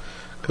pool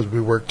because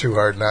we work too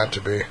hard not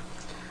to be.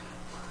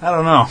 I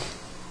don't know.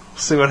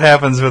 See what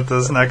happens with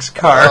this next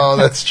car. Oh,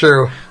 that's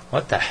true.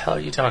 What the hell are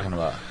you talking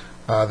about?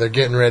 They're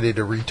getting ready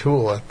to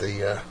retool at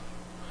the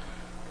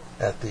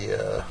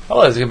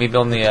Oh, it's going to be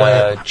building the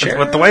plant. chair.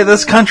 With the way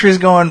this country's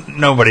going,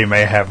 nobody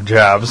may have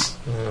jobs.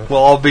 We'll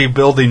all be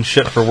building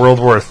shit for World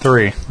War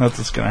III. That's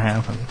what's going to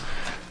happen.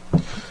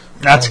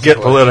 Not to get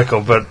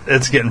political, but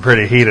it's getting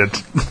pretty heated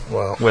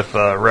well, with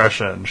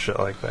Russia and shit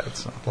like that.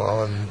 So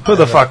well, and who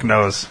the fuck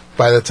knows?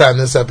 by the time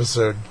this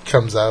episode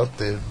comes out,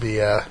 there'd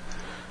be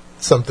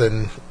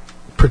something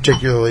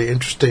particularly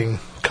interesting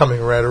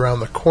coming right around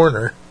the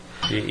corner.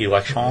 The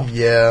election.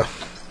 Yeah.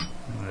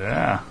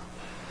 Yeah.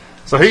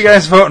 So who you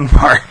guys voting for?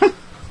 I'm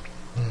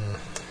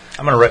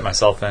going to write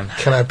myself in.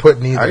 Can I put Are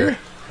neither? you?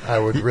 I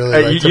would really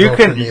like to you vote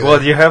can. for neither.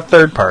 Well, you have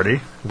third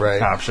party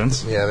right.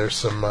 options, Yeah, there's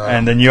some.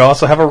 and then you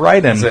also have a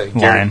write-in Is it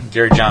line.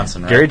 Gary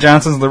Johnson, right? Gary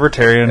Johnson's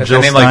Libertarian. If Jill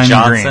a name like Stein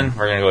Johnson, Green.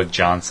 we're going to go with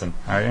Johnson.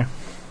 Are you?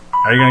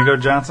 Are you going to go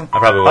Johnson? I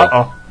probably will.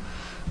 Uh-oh.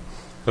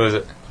 Who is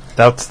it?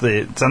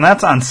 And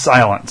that's on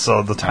silent,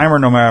 so the timer,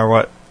 no matter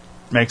what,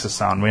 makes a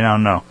sound. We now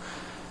know.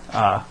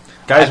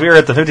 Guys, we are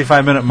at the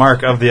 55-minute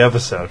mark of the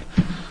episode.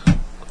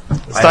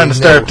 It's time to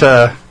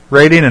start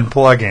rating and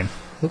plugging.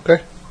 Okay.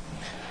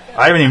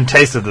 I haven't even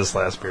tasted this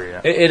last beer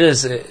yet. It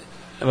is,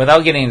 without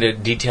getting into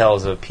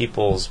details of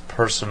people's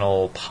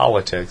personal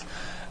politics,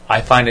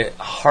 I find it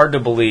hard to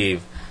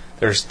believe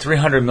there's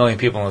 300 million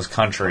people in this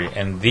country,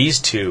 and these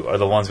two are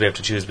the ones we have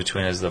to choose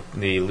between as the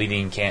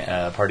leading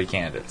party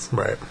candidates.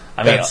 Right.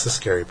 I mean, that's the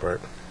scary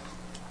part.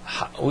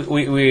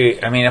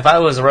 I mean, if I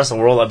was the rest of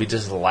the world, I'd be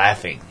just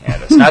laughing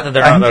at us. Not that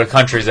there aren't other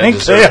countries that I think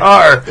deserve they it.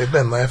 are. They've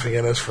been laughing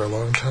at us for a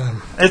long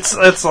time.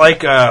 It's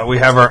like we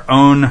have our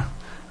own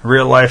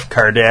real-life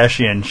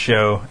Kardashian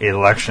show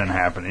election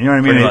happening. You know what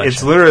I mean? Pretty much.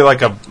 It's literally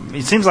like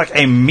it seems like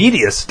a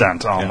media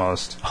stunt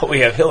almost. Oh, we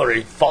have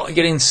Hillary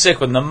getting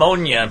sick with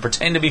pneumonia and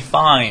pretending to be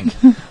fine.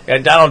 We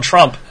got Donald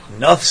Trump.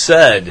 Enough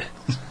said.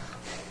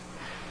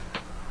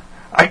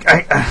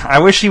 I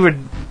wish he would,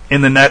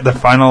 in the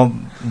final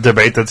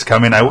debate that's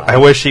coming, I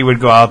wish he would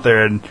go out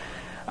there and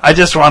I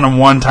just want him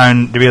one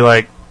time to be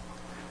like,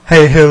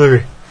 "Hey,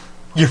 Hillary,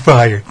 you're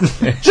fired."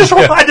 I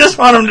just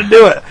want him to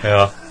do it.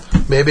 Yeah.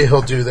 Maybe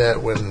he'll do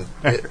that when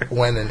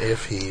and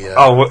if he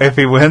If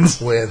he wins?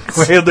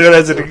 wins. He'll do it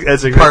as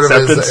an Part of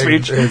acceptance his,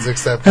 speech. his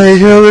acceptance. Hey,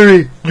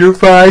 Hillary, you're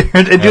fired.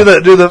 And do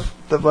the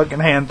fucking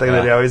hand thing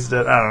that he always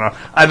did. I don't know.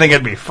 I think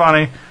it'd be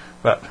funny,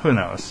 but who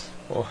knows?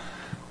 All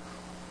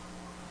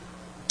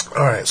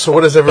right, so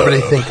what does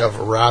everybody think of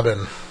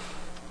Robin?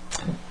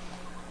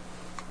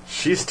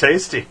 She's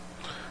tasty.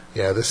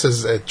 Yeah, this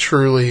is a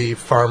truly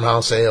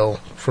farmhouse ale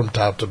from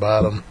top to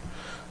bottom.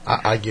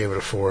 I gave it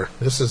a 4.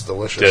 This is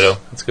delicious. Ditto.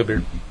 It's a good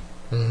beer.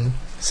 Mm-hmm.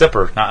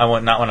 Sipper,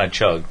 not when I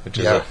chug. Which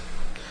is Yeah.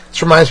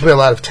 This reminds me a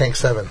lot of Tank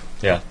 7.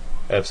 yeah,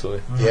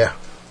 absolutely. Yeah.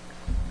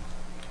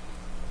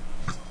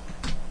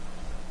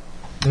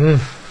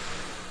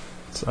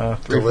 It's 3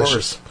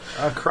 Delicious.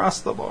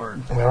 across the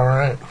board. All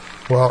right.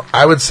 Well,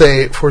 I would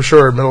say for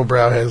sure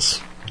Middlebrow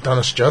has done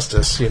us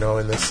justice, in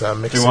this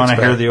mix. Do you want to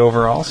hear the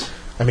overalls?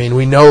 I mean,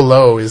 we know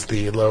Low is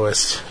the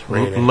lowest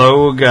rating.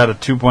 Low got a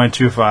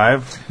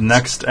 2.25.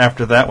 Next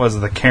after that was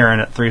the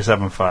Karen at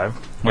 3.75.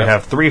 We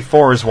have 3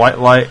 4s, White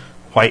Light,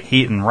 White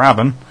Heat, and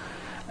Robin.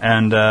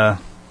 And the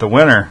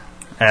winner,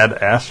 Ad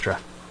Astra,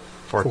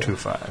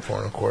 4.25.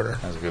 4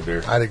 1/4. That's a good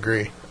beer. I'd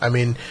agree. I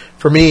mean,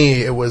 for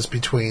me, it was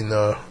between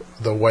the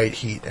White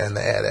Heat and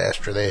the Ad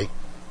Astra. They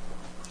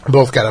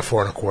both got a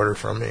 4 1/4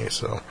 from me,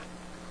 so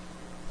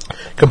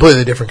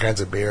completely different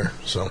kinds of beer.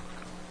 So,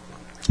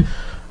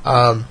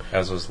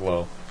 As was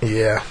Low.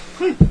 yeah.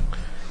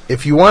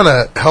 If you want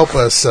to help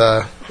us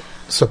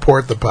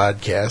support the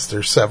podcast,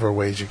 there's several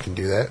ways you can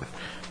do that.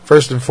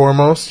 First and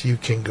foremost, you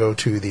can go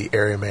to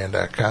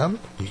theareaman.com.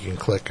 You can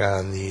click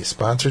on the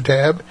sponsor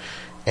tab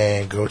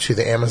and go to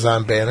the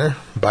Amazon banner.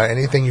 Buy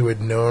anything you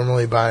would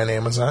normally buy on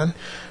Amazon.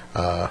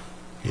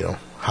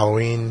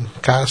 Halloween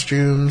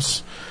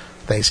costumes,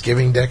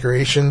 Thanksgiving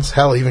decorations,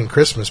 hell, even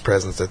Christmas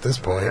presents at this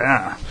point.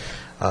 Yeah.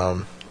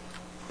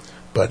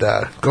 But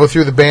go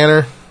through the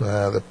banner.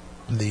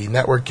 The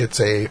network gets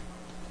a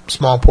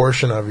small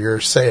portion of your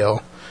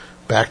sale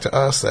back to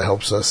us. That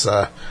helps us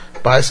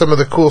buy some of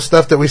the cool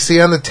stuff that we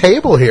see on the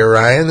table here,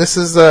 Ryan. This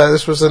was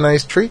a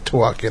nice treat to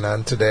walk in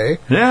on today.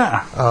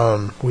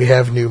 Yeah. We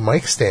have new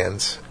mic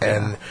stands,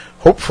 and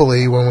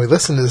hopefully when we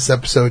listen to this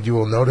episode, you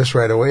will notice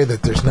right away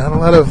that there's not a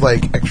lot of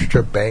like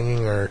extra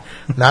banging or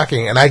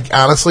knocking. And I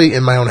honestly,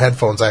 in my own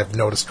headphones, I've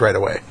noticed right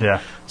away.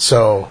 Yeah.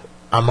 So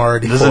I'm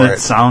already Doesn't for it it.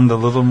 sound a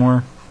little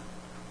more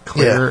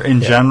clear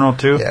in general,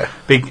 too? Yeah.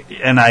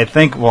 And I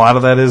think a lot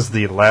of that is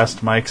the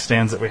last mic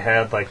stands that we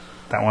had, like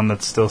that one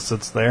that still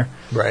sits there.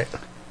 Right.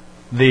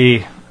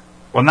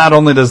 Not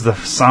only does the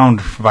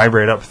sound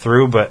vibrate up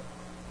through, but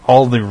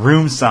all the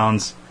room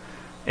sounds,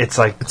 it's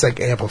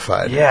like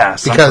amplified. Yeah,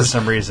 for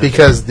some reason.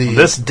 Because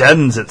this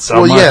deadens it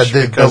so much. Well, yeah,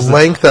 the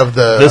length of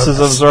the... This is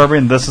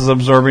absorbing, that's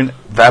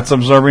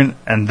absorbing,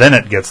 and then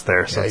it gets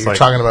there. So it's you're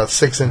talking about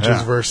 6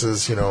 inches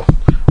versus,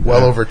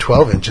 well over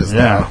 12 inches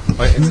now.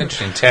 Well, it's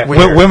interesting.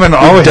 Women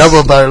always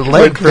doubled our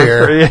length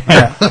there.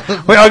 Yeah.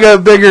 We all got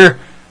a bigger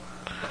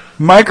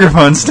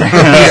microphone stand.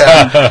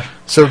 Yeah.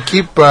 So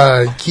keep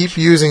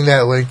using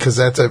that link because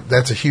that's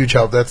a huge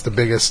help. That's the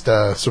biggest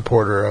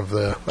supporter of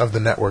the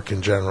network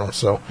in general.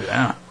 So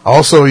yeah.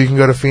 Also, you can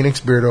go to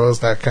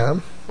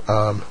PhoenixBeardOils.com.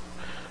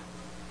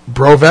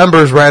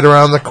 Brovember's right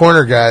around the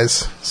corner,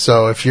 guys.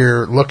 So if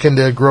you're looking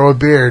to grow a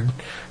beard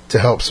to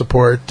help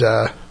support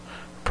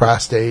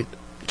prostate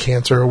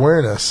cancer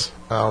awareness,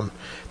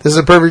 this is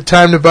a perfect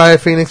time to buy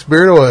Phoenix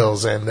Beard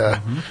Oils and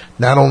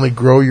not only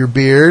grow your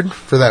beard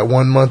for that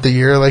 1 month a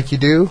year like you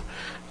do,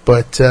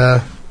 but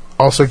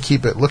also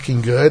keep it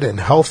looking good and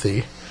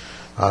healthy.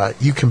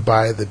 You can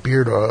buy the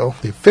beard oil,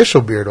 the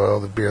official beard oil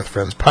of the Beer with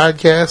Friends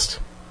podcast.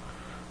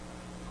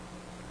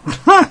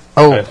 I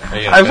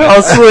fell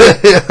asleep.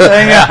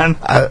 Hang on.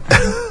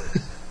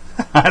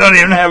 I don't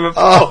even have it.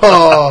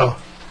 Oh.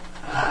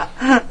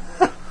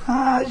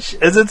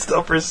 Is it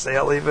still for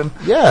sale even?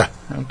 Yeah.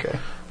 Okay.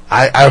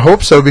 I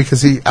hope so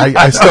because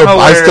I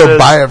still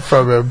buy it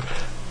from him.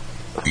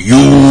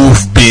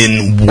 You've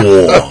been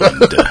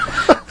warned.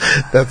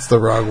 That's the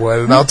wrong one,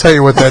 and I'll tell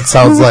you what that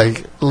sounds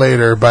like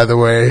later. By the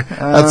way,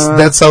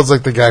 that sounds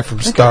like the guy from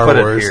Star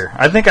Wars. It here.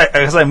 I think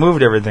because I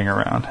moved everything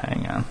around.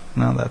 Hang on,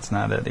 no, that's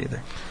not it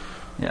either.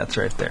 Yeah, it's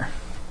right there.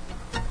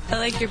 I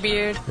like your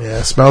beard. Yeah,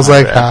 it smells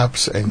like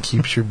hops and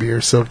keeps your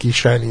beard silky,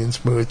 shiny, and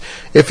smooth.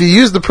 If you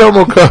use the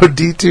promo code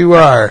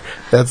D2R,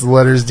 that's the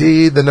letters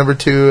D, the number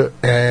 2,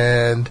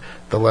 and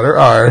the letter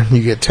R,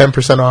 you get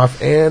 10% off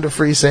and a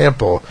free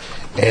sample.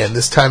 And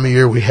this time of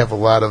year, we have a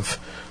lot of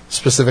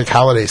specific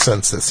holiday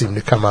scents that seem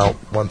to come out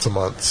once a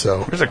month.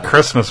 So there's a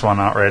Christmas one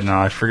out right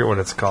now. I forget what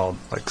it's called.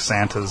 Like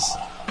Santa's,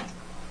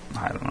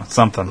 I don't know,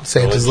 something.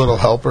 Santa's Little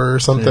Helper or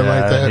something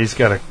like that. He's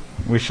got a.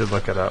 We should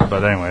look it up.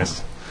 But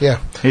anyways, yeah,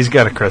 he's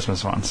got a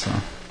Christmas one. So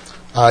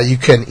you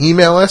can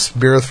email us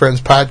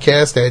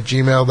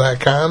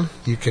beerwithfriendspodcast@gmail.com.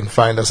 You can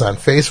find us on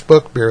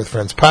Facebook, Beer with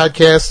Friends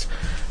Podcast.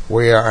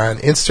 We are on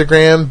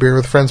Instagram, Beer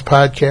with Friends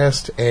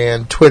Podcast,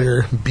 and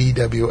Twitter,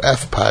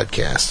 BWF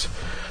Podcast.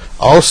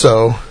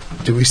 Also,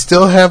 do we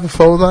still have a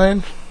phone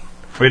line?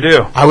 We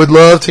do. I would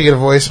love to get a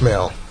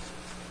voicemail.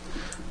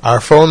 Our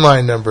phone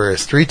line number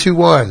is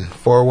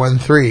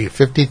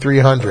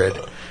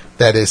 321-413-5300.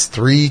 That is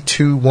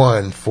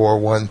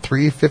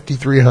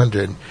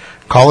 321-413-5300.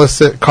 Call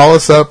us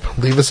up,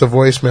 leave us a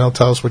voicemail,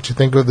 tell us what you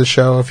think of the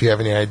show, if you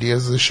have any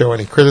ideas of the show,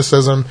 any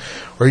criticism,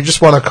 or you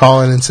just want to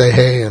call in and say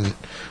hey and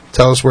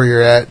tell us where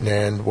you're at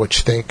and what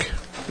you think.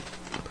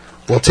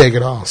 We'll take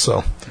it all.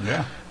 So,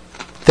 yeah.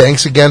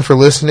 Thanks again for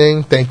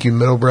listening. Thank you,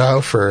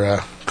 Middlebrow,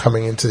 for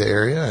coming into the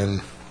area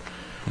and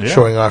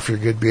showing off your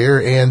good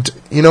beer. And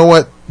you know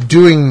what?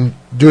 Doing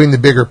the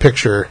bigger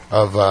picture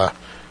of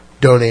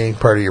donating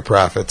part of your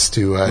profits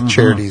to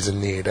charities in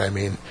need. I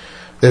mean,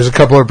 there's a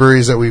couple of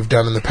breweries that we've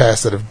done in the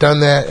past that have done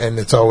that, and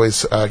it's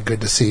always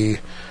good to see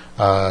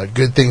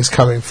good things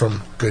coming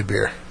from good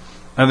beer.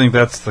 I think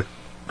that's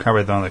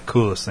probably one of the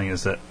coolest thing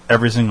is that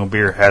every single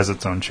beer has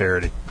its own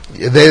charity.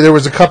 There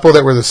was a couple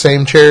that were the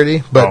same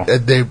charity, but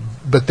they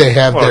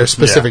have their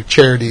specific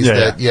charities.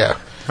 The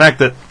fact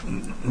that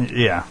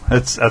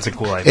that's a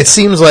cool idea. It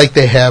seems like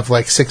they have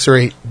like 6 or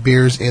 8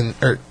 beers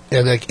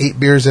like 8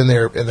 beers in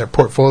their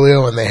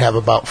portfolio, and they have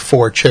about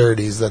 4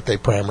 charities that they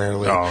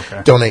primarily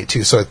donate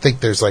to. So I think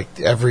there's like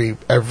every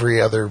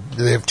other.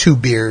 They have 2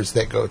 beers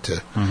that go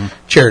to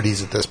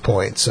charities at this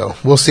point. So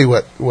we'll see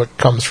what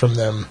comes from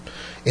them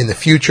in the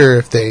future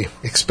if they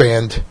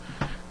expand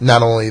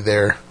not only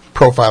their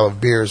profile of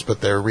beers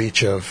but their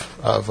reach of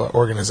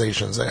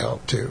organizations they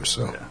help too.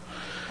 So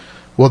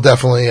we'll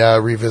definitely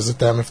revisit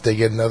them if they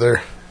get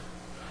another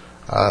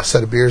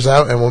set of beers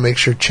out, and we'll make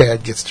sure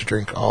Chad gets to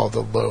drink all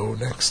the low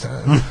next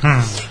time.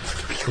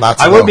 Lots.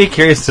 I would be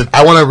curious to.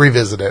 I want to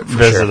revisit it.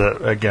 Visit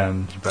it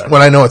again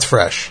when I know it's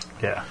fresh.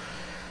 Yeah.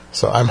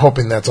 So I'm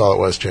hoping that's all it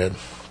was, Chad.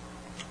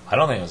 I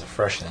don't think it was a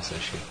freshness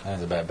issue. I think it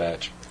was a bad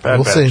batch.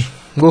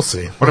 We'll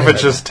see. What if it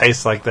just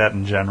tastes like that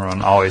in general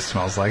and always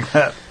smells like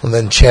that? And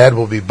then Chad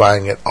will be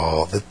buying it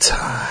all the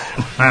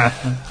time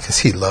because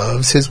he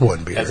loves his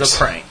one beers. As a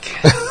prank.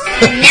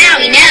 And now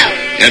we know.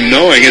 And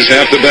knowing is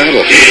half the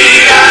battle.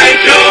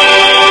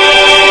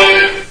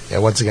 Yeah,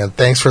 once again,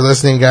 thanks for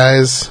listening,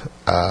 guys.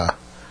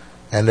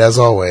 And as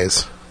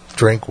always,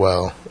 drink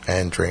well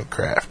and drink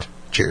craft.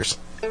 Cheers.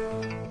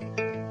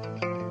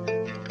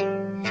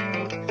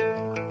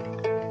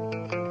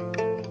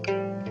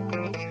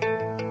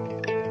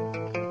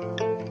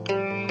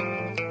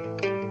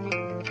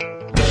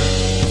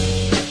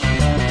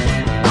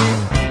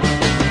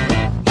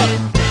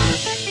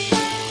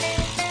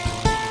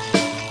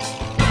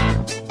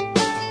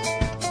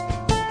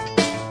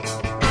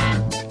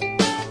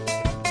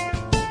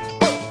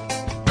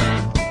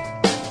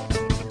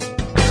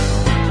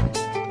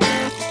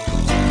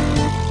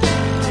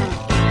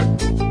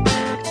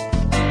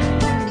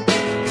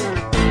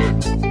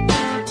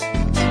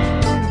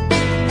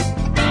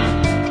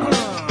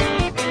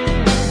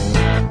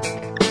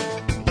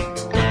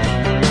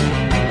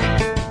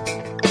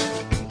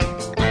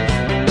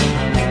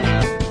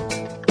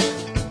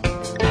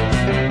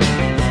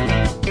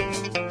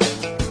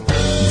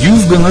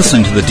 You've been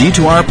listening to the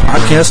D2R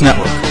Podcast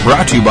Network,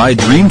 brought to you by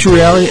Dream to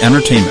Reality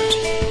Entertainment.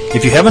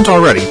 If you haven't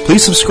already,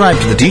 please subscribe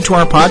to the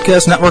D2R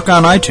Podcast Network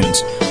on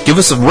iTunes, give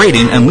us a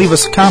rating, and leave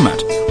us a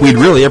comment. We'd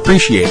really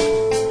appreciate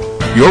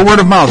it. Your word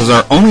of mouth is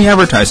our only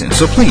advertising,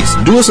 so please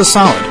do us a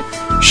solid.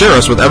 Share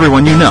us with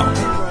everyone you know.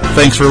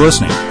 Thanks for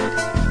listening.